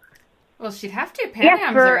 Well, she'd have to. Pan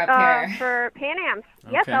Ams are up here. For Pan Ams.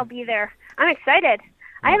 Okay. Yes, I'll be there. I'm excited.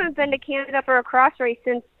 I haven't been to Canada for a cross race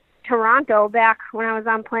since Toronto, back when I was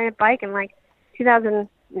on Planet Bike in like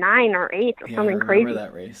 2009 or 8 or something crazy. I remember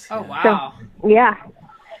that race. Oh, wow. So,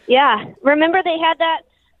 yeah. Remember they had that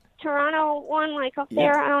Toronto one like up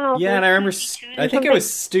there? I don't know. Yeah, and I remember, I think it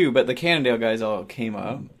was Stu, but the Cannondale guys all came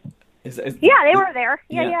up. Yeah, they were there.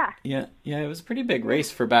 Yeah. It was a pretty big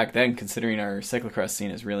race for back then, considering our cyclocross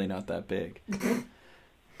scene is really not that big.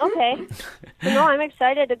 Okay. No, I'm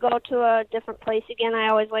excited to go to a different place again. I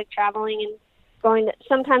always like traveling and going to,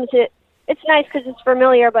 sometimes it's nice because it's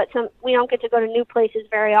familiar, but we don't get to go to new places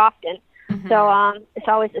very often. Mm-hmm. So it's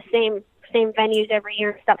always the same venues every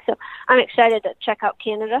year and stuff. So I'm excited to check out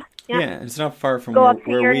Canada. Yeah, it's not far from go where up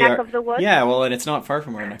to your we neck are. Of the woods. Yeah, well, and it's not far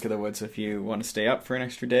from our neck of the woods if you want to stay up for an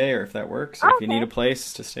extra day or if that works. If you need a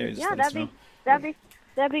place to stay, just let us know.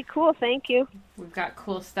 That'd be cool. Thank you. We've got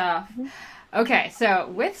cool stuff. Okay, so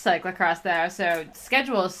with cyclocross though, so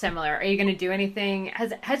schedule is similar. Are you going to do anything?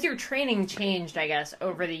 Has your training changed, I guess,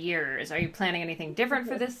 over the years? Are you planning anything different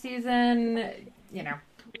for this season? You know,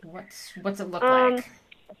 what's it look like?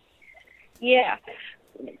 Yeah.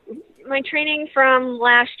 My training from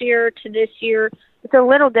last year to this year, it's a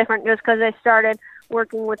little different just because I started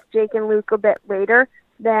working with Jake and Luke a bit later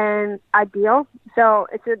than ideal. So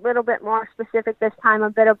it's a little bit more specific this time.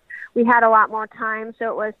 We had a lot more time, so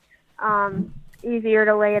it was easier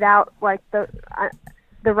to lay it out like the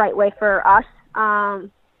right way for us. But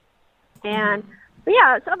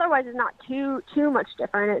yeah, otherwise it's not too much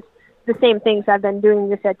different. It's the same things I've been doing,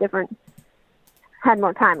 just at had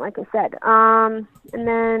more time, like I said. And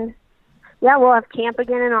then, we'll have camp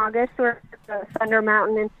again in August. We're at the Thunder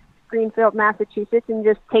Mountain in Greenfield, Massachusetts, and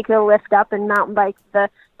just take the lift up and mountain bike the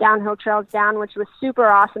downhill trails down, which was super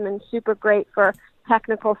awesome and super great for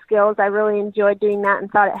technical skills. I really enjoyed doing that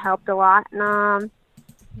and thought it helped a lot. And,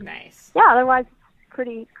 nice. Yeah, otherwise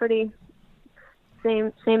pretty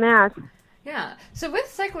same as. Yeah. So with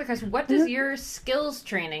cyclocross, what does your skills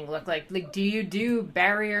training look like? Like, do you do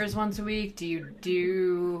barriers once a week? Do you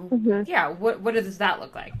do... What does that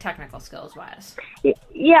look like, technical skills-wise?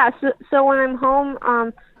 Yeah, so when I'm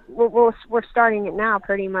home, we're starting it now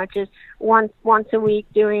pretty much, is once a week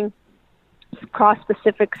doing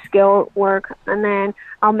cross-specific skill work, and then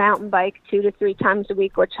I'll mountain bike 2 to 3 times a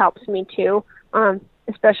week, which helps me too,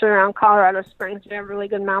 especially around Colorado Springs. We have really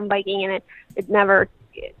good mountain biking, and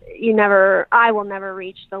I will never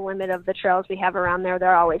reach the limit of the trails we have around there.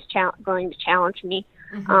 They're always going to challenge me.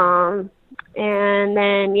 Mm-hmm. And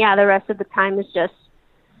then, the rest of the time is just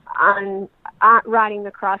on riding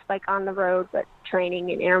the cross bike on the road, but training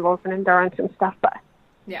in intervals and endurance and stuff. But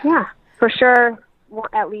yeah, for sure,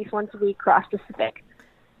 at least once a week, cross specific.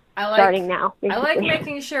 Starting now. Basically. I like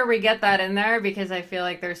making sure we get that in there because I feel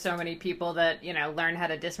like there's so many people that, learn how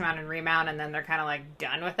to dismount and remount and then they're kind of like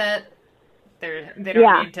done with it. They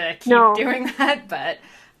don't need to keep doing that, but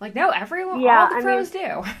all the pros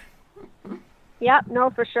do. Yeah,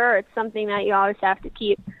 no, for sure. It's something that you always have to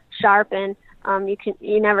keep sharp, and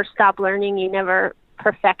you never stop learning, you never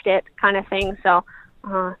perfect it, kind of thing. So,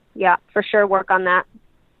 for sure, work on that.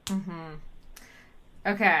 Mm-hmm.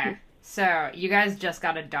 Okay, so you guys just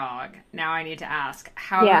got a dog. Now I need to ask,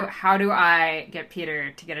 how do I get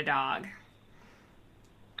Peter to get a dog?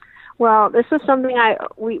 Well, this was something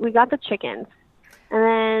we got the chickens, and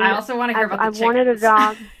then I also want to hear about the chickens. I wanted a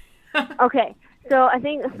dog. Okay, so I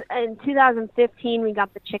think in 2015 we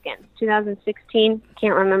got the chickens. 2016,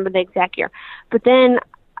 can't remember the exact year, but then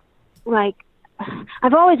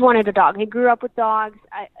I've always wanted a dog. I grew up with dogs.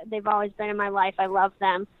 They've always been in my life. I love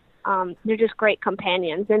them. They're just great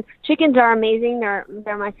companions, and chickens are amazing. They're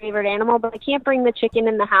my favorite animal, but I can't bring the chicken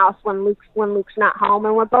in the house when Luke's not home,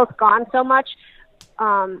 and we're both gone so much.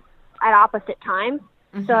 At opposite times.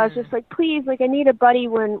 Mm-hmm. So I was just like, please, I need a buddy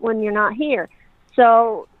when you're not here.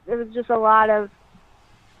 So it was just a lot of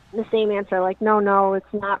the same answer, no,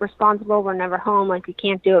 it's not responsible. We're never home. We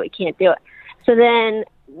can't do it. So then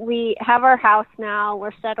we have our house now.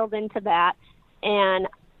 We're settled into that. And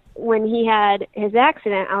when he had his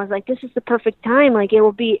accident, I was like, this is the perfect time. It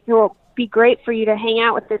will be great for you to hang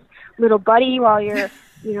out with this little buddy while you're,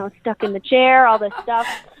 stuck in the chair, all this stuff.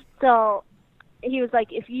 So he was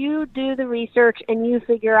like, if you do the research and you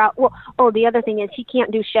figure out, the other thing is he can't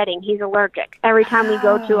do shedding. He's allergic. Every time we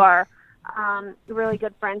go to our really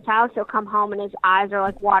good friend's house, he'll come home and his eyes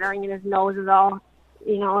are watering and his nose is all,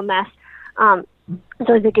 a mess. So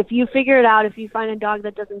he's like, if you figure it out, if you find a dog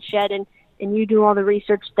that doesn't shed and you do all the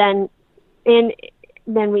research, then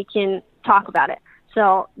we can talk about it.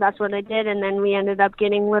 So that's what I did. And then we ended up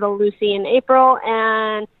getting little Lucy in April,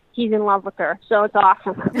 and he's in love with her, so it's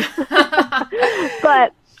awesome.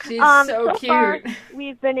 But She's so cute. Far,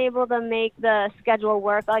 we've been able to make the schedule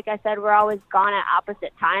work. Like I said, we're always gone at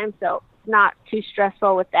opposite times, so it's not too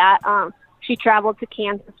stressful with that. She traveled to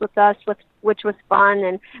Kansas with us, which was fun,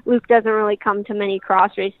 and Luke doesn't really come to many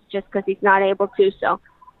cross races just because he's not able to. So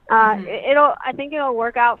I think it'll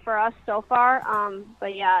work out for us so far.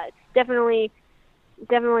 But yeah, it's definitely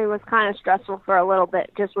was kind of stressful for a little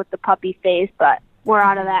bit just with the puppy phase, but we're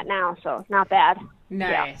out of that now, so it's not bad.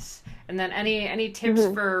 Nice. Yeah. And then any tips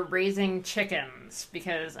for raising chickens?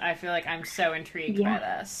 Because I feel like I'm so intrigued by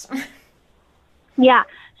this. Yeah.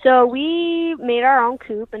 So we made our own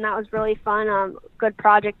coop, and that was really fun. Good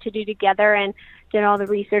project to do together, and did all the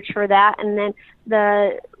research for that. And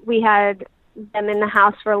then we had them in the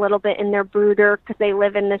house for a little bit in their brooder because they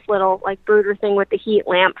live in this little like brooder thing with the heat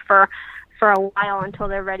lamp for a while until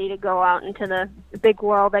they're ready to go out into the big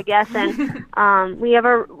world, I guess. And we have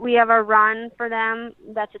a run for them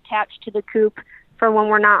that's attached to the coop for when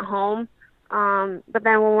we're not home. But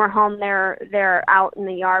then when we're home, they're out in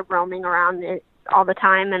the yard roaming around all the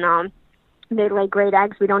time, and they lay great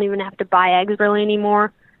eggs. We don't even have to buy eggs really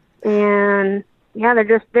anymore. And yeah,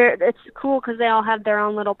 it's cool because they all have their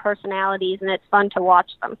own little personalities, and it's fun to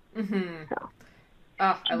watch them. Mm-hmm. So.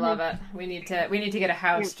 Oh, I love it. We need to get a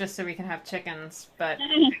house just so we can have chickens, but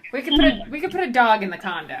we could put a dog in the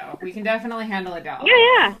condo. We can definitely handle a dog.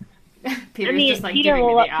 Yeah. Peter's just like giving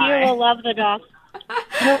me the eye. Peter will love the dog.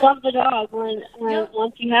 He'll love the dog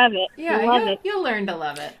once you have it. Yeah, you'll learn to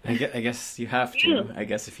love it. I guess you have to. I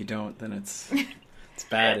guess if you don't, then it's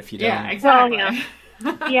bad if you don't. Yeah, exactly.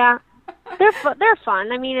 Well, yeah. They're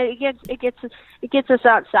fun. I mean, it gets us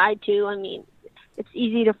outside too. I mean, it's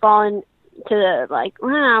easy to fall into like,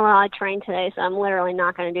 well, I trained today, so I'm literally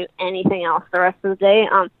not going to do anything else the rest of the day.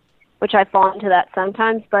 Which I fall into that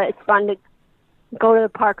sometimes, but it's fun to go to the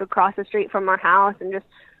park across the street from our house and just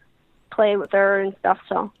play with her and stuff.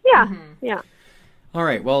 So yeah. All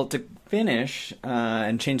right. Well, to finish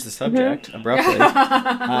and change the subject abruptly,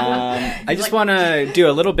 I just want to do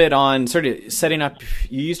a little bit on sort of setting up.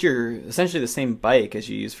 You used essentially the same bike as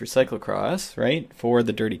you used for cyclocross, right? For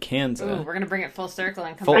the Dirty Kanza. Ooh, we're gonna bring it full circle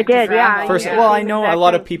and come back to gravel. Yeah. First, well, I know a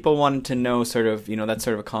lot of people wanted to know sort of, that's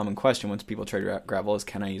sort of a common question once people try to gravel is,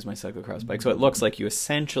 can I use my cyclocross bike? So it looks like you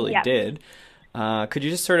essentially did. Could you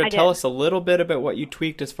just sort of tell us a little bit about what you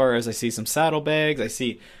tweaked as far as, I see some saddlebags, I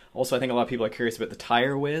think a lot of people are curious about the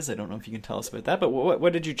tire whiz. I don't know if you can tell us about that, but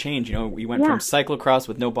what did you change? You went from cyclocross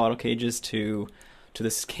with no bottle cages to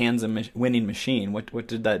this Kanza winning machine. What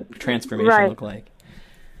did that transformation look like?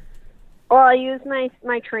 Well, I used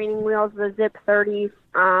my training wheels, the Zip 30s.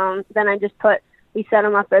 Then we set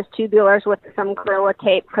them up as tubulars with some Gorilla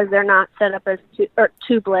Tape because they're not set up as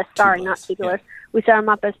tubeless. Sorry, not tubulars. Yeah. We set them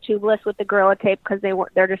up as tubeless with the Gorilla Tape because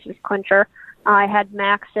they're just a clincher. I had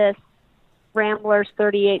Maxxis Ramblers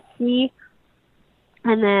 38C,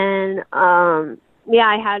 and then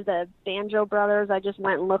I had the Banjo Brothers. I just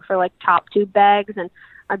went and looked for like top tube bags, and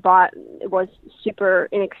it was super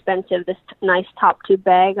inexpensive, this nice top tube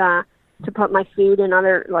bag to put my food and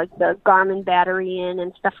other, like the Garmin battery in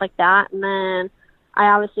and stuff like that. And then I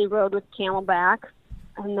obviously rode with Camelback,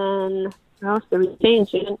 and then what else did we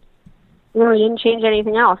change? We didn't change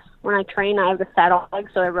anything else. When I train, I have the saddle leg,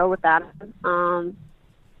 so I rode with that.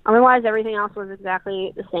 Otherwise, everything else was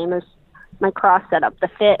exactly the same as my cross setup. The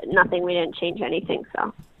fit, nothing. We didn't change anything.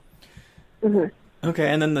 So. Mm-hmm. Okay,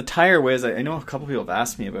 and then the tire whiz. I know a couple people have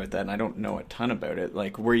asked me about that, and I don't know a ton about it.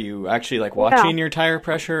 Like, were you actually watching your tire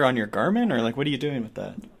pressure on your Garmin, or what are you doing with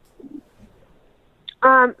that?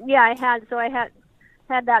 I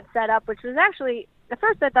had that set up, which was actually, at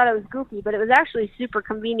first I thought it was goofy, but it was actually super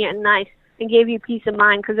convenient and nice and gave you peace of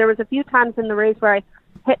mind because there was a few times in the race where I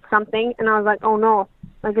hit something and I was like, oh no,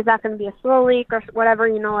 like is that going to be a slow leak or whatever,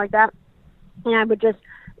 like that. And I would just,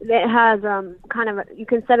 it has you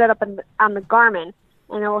can set it up on the Garmin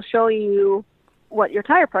and it will show you what your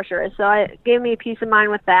tire pressure is. So it gave me peace of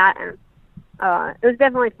mind with that, and it was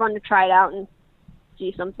definitely fun to try it out and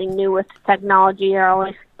see something new with technology. You're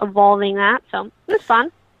always evolving that, so it was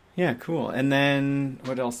fun. Yeah, cool. And then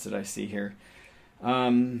what else did I see here?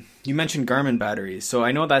 You mentioned Garmin batteries, so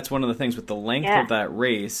I know that's one of the things with the length of that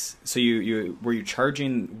race. So were you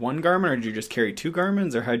charging one Garmin, or did you just carry two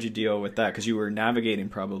Garmins, or how'd you deal with that? Because you were navigating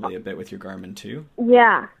probably a bit with your Garmin too.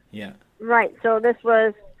 Yeah. Right. So this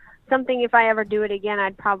was something, if I ever do it again,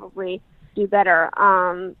 I'd probably do better.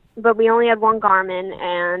 But we only had one Garmin,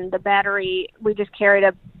 and the battery,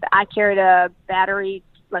 I carried a battery,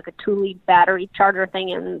 like a 2-lead battery charger thing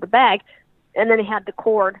in the bag, and then it had the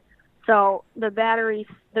cord. So the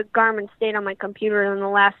Garmin stayed on my computer, and in the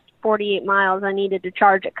last 48 miles I needed to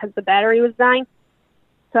charge it because the battery was dying.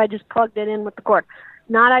 So I just plugged it in with the cord.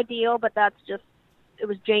 not ideal, but it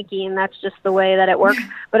was janky, and that's just the way that it works.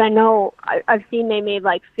 But I know I've seen they made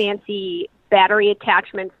like fancy battery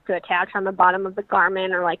attachments to attach on the bottom of the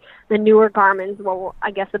Garmin, or like the newer Garmins. Well,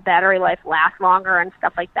 I guess the battery life lasts longer and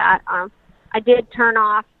stuff like that. I did turn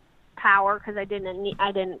off power because I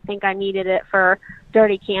didn't think I needed it for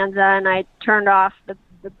Dirty Kanza, and I turned off the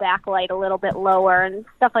backlight a little bit lower and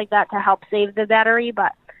stuff like that to help save the battery,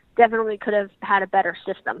 but definitely could have had a better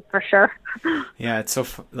system for sure. Yeah, it's so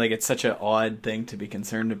it's such an odd thing to be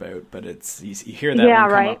concerned about, but you hear that one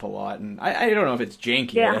come up a lot, and I don't know if it's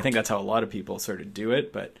janky. Yeah. I think that's how a lot of people sort of do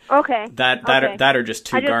it, but that are just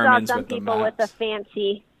two Garmins with the maps. With the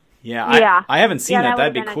fancy. Yeah, I haven't seen that.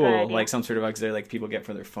 That'd be cool, like some sort of auxiliary like people get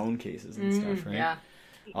for their phone cases and stuff, right? Yeah,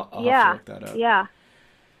 I'll have to look that up.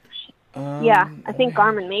 Yeah, I think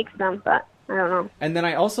Garmin makes them, but I don't know. And then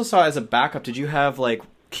I also saw as a backup, did you have like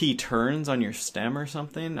key turns on your stem or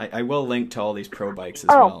something? I will link to all these pro bikes as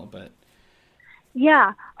well, but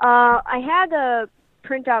I had a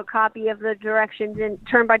printout copy of the directions and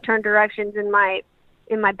turn-by-turn directions in my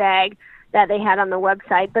bag that they had on the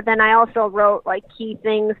website, but then I also wrote like key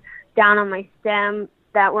things down on my stem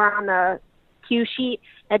that were on the cue sheet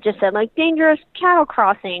that just said like dangerous cattle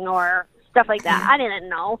crossing or stuff like that. I didn't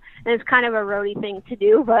know, and it's kind of a roadie thing to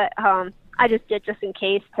do, but I just did just in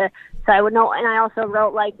case so I would know. And I also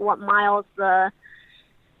wrote like what miles the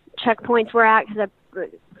checkpoints were at, because I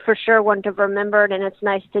for sure wouldn't have remembered, and it's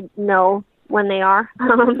nice to know when they are.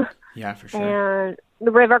 Yeah, for sure. And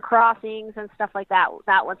the river crossings and stuff like that,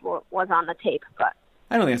 that was what was on the tape. But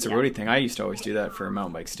I don't think that's a roadie thing. I used to always do that for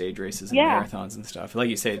mountain bike stage races and marathons and stuff. Like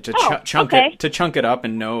you say, to chunk it up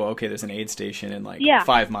and know, okay, there's an aid station in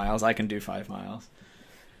 5 miles. I can do 5 miles.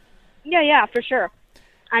 Yeah, for sure.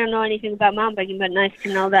 I don't know anything about mountain biking, but nice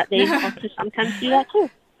to know that they also sometimes do that too.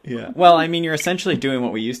 Yeah. Well, I mean, you're essentially doing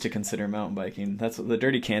what we used to consider mountain biking. That's what the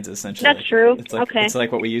Dirty Kanza essentially. That's true. It's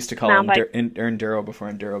like what we used to call enduro before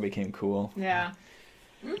enduro became cool. Yeah.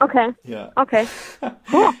 Okay. Yeah. Okay.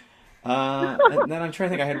 Cool. And then I'm trying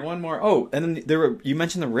to think. I had one more. Oh, and then you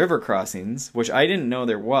mentioned the river crossings, which I didn't know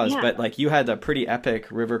there was, but like you had a pretty epic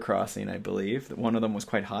river crossing, I believe. One of them was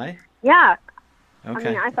quite high. Yeah. Okay.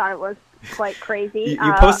 I mean, I thought it was quite crazy.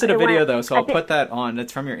 You posted a video though, so I'll put that on.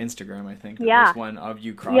 It's from your Instagram, I think. Yeah. There's one of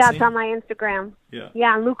you crossing. Yeah, it's on my Instagram. Yeah.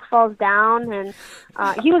 Yeah, and Luke falls down, and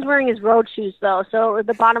he was wearing his road shoes though, so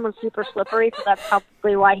the bottom was super slippery, so that's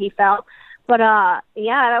probably why he fell. But that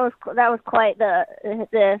was quite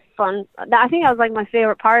the fun. I think that was like my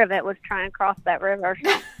favorite part of it, was trying to cross that river.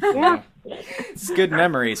 So, yeah. It's good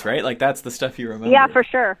memories, right? Like that's the stuff you remember. Yeah, for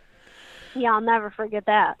sure. Yeah, I'll never forget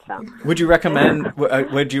that. So. Would you recommend?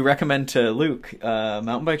 Would you recommend to Luke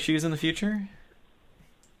mountain bike shoes in the future?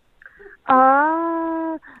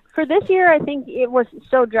 For this year, I think it was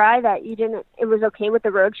so dry that it was okay with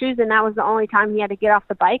the road shoes, and that was the only time he had to get off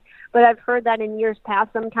the bike. But I've heard that in years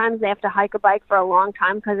past, sometimes they have to hike a bike for a long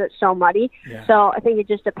time because it's so muddy. Yeah. So I think it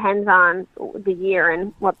just depends on the year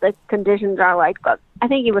and what the conditions are like. But I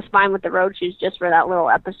think he was fine with the road shoes just for that little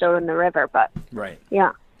episode in the river. But right.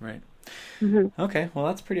 Yeah. Right. Mm-hmm. Okay, well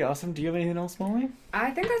that's pretty awesome. Do you have anything else, Molly?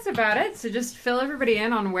 I think that's about it. So just fill everybody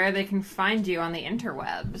in on where they can find you on the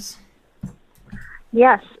interwebs.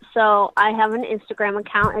 Yes, so I have an Instagram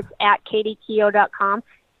account. It's at KaitieKeough.com,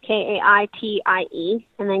 Kaitie,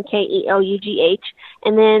 and then Keough.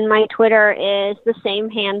 And then my Twitter is the same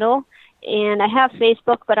handle. And I have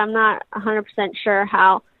Facebook, but I'm not 100% sure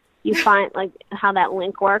how you find, how that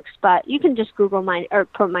link works. But you can just Google or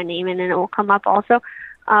put my name in and it will come up also.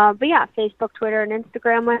 But yeah, Facebook, Twitter, and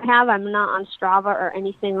Instagram I have. I'm not on Strava or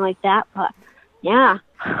anything like that, but yeah.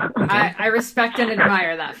 I respect and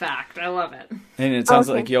admire that fact. I love it. And it sounds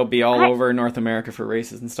like you'll be all over North America for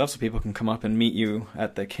races and stuff, so people can come up and meet you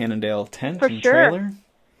at the Cannondale tent and trailer.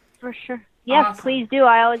 For sure. Yes, awesome. Please do.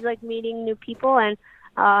 I always like meeting new people, and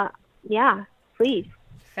yeah, please.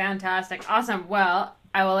 Fantastic. Awesome. Well,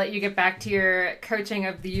 I will let you get back to your coaching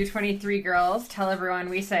of the U23 girls. Tell everyone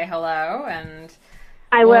we say hello, and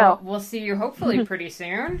I will. We'll see you hopefully pretty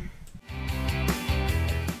soon.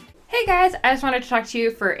 Hey guys, I just wanted to talk to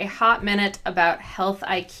you for a hot minute about Health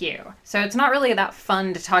IQ. So it's not really that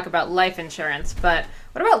fun to talk about life insurance, but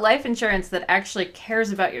what about life insurance that actually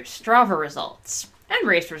cares about your Strava results and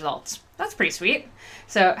race results? That's pretty sweet.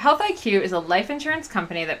 So Health IQ is a life insurance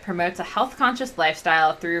company that promotes a health-conscious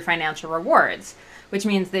lifestyle through financial rewards, which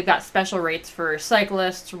means they've got special rates for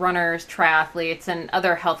cyclists, runners, triathletes, and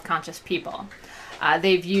other health-conscious people.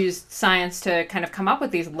 They've used science to kind of come up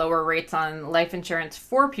with these lower rates on life insurance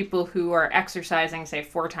for people who are exercising, say,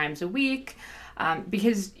 4 times a week,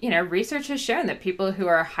 Because, research has shown that people who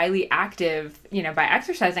are highly active, by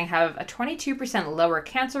exercising have a 22% lower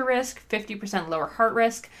cancer risk, 50% lower heart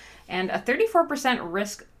risk, and a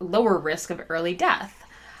 34% lower risk of early death.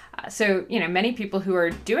 So, many people who are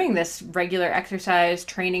doing this regular exercise,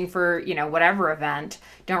 training for, whatever event,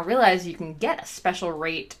 don't realize you can get a special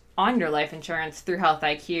rate on your life insurance through Health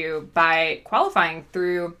IQ by qualifying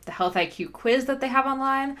through the Health IQ quiz that they have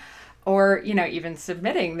online, or, even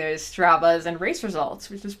submitting those Strabas and race results,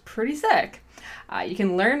 which is pretty sick. You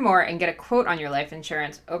can learn more and get a quote on your life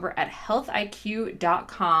insurance over at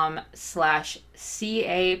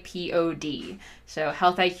healthiq.com/CAPOD. So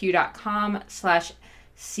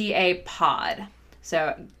healthiq.com/CAPOD.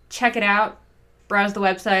 So check it out, browse the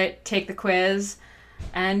website, take the quiz,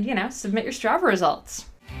 and, submit your Strava results.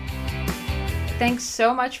 Thanks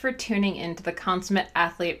so much for tuning into the Consummate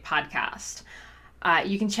Athlete podcast.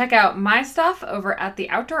 You can check out my stuff over at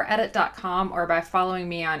theoutdooredit.com or by following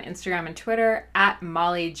me on Instagram and Twitter at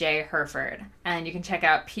Molly J. Herford. And you can check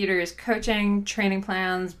out Peter's coaching, training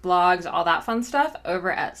plans, blogs, all that fun stuff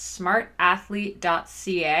over at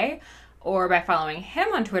smartathlete.ca or by following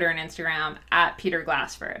him on Twitter and Instagram at Peter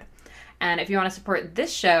Glassford. And if you want to support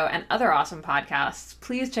this show and other awesome podcasts,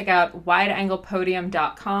 please check out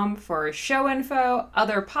wideanglepodium.com for show info,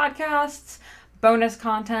 other podcasts, bonus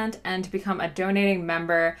content, and to become a donating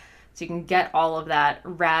member so you can get all of that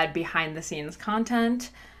rad behind the scenes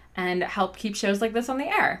content and help keep shows like this on the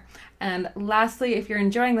air. And lastly, if you're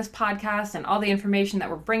enjoying this podcast and all the information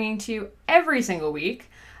that we're bringing to you every single week,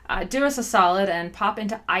 do us a solid and pop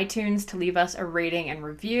into iTunes to leave us a rating and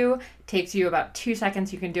review. It takes you about 2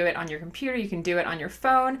 seconds. You can do it on your computer, you can do it on your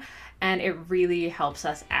phone, and it really helps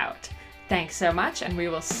us out. Thanks so much, and we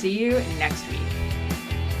will see you next week.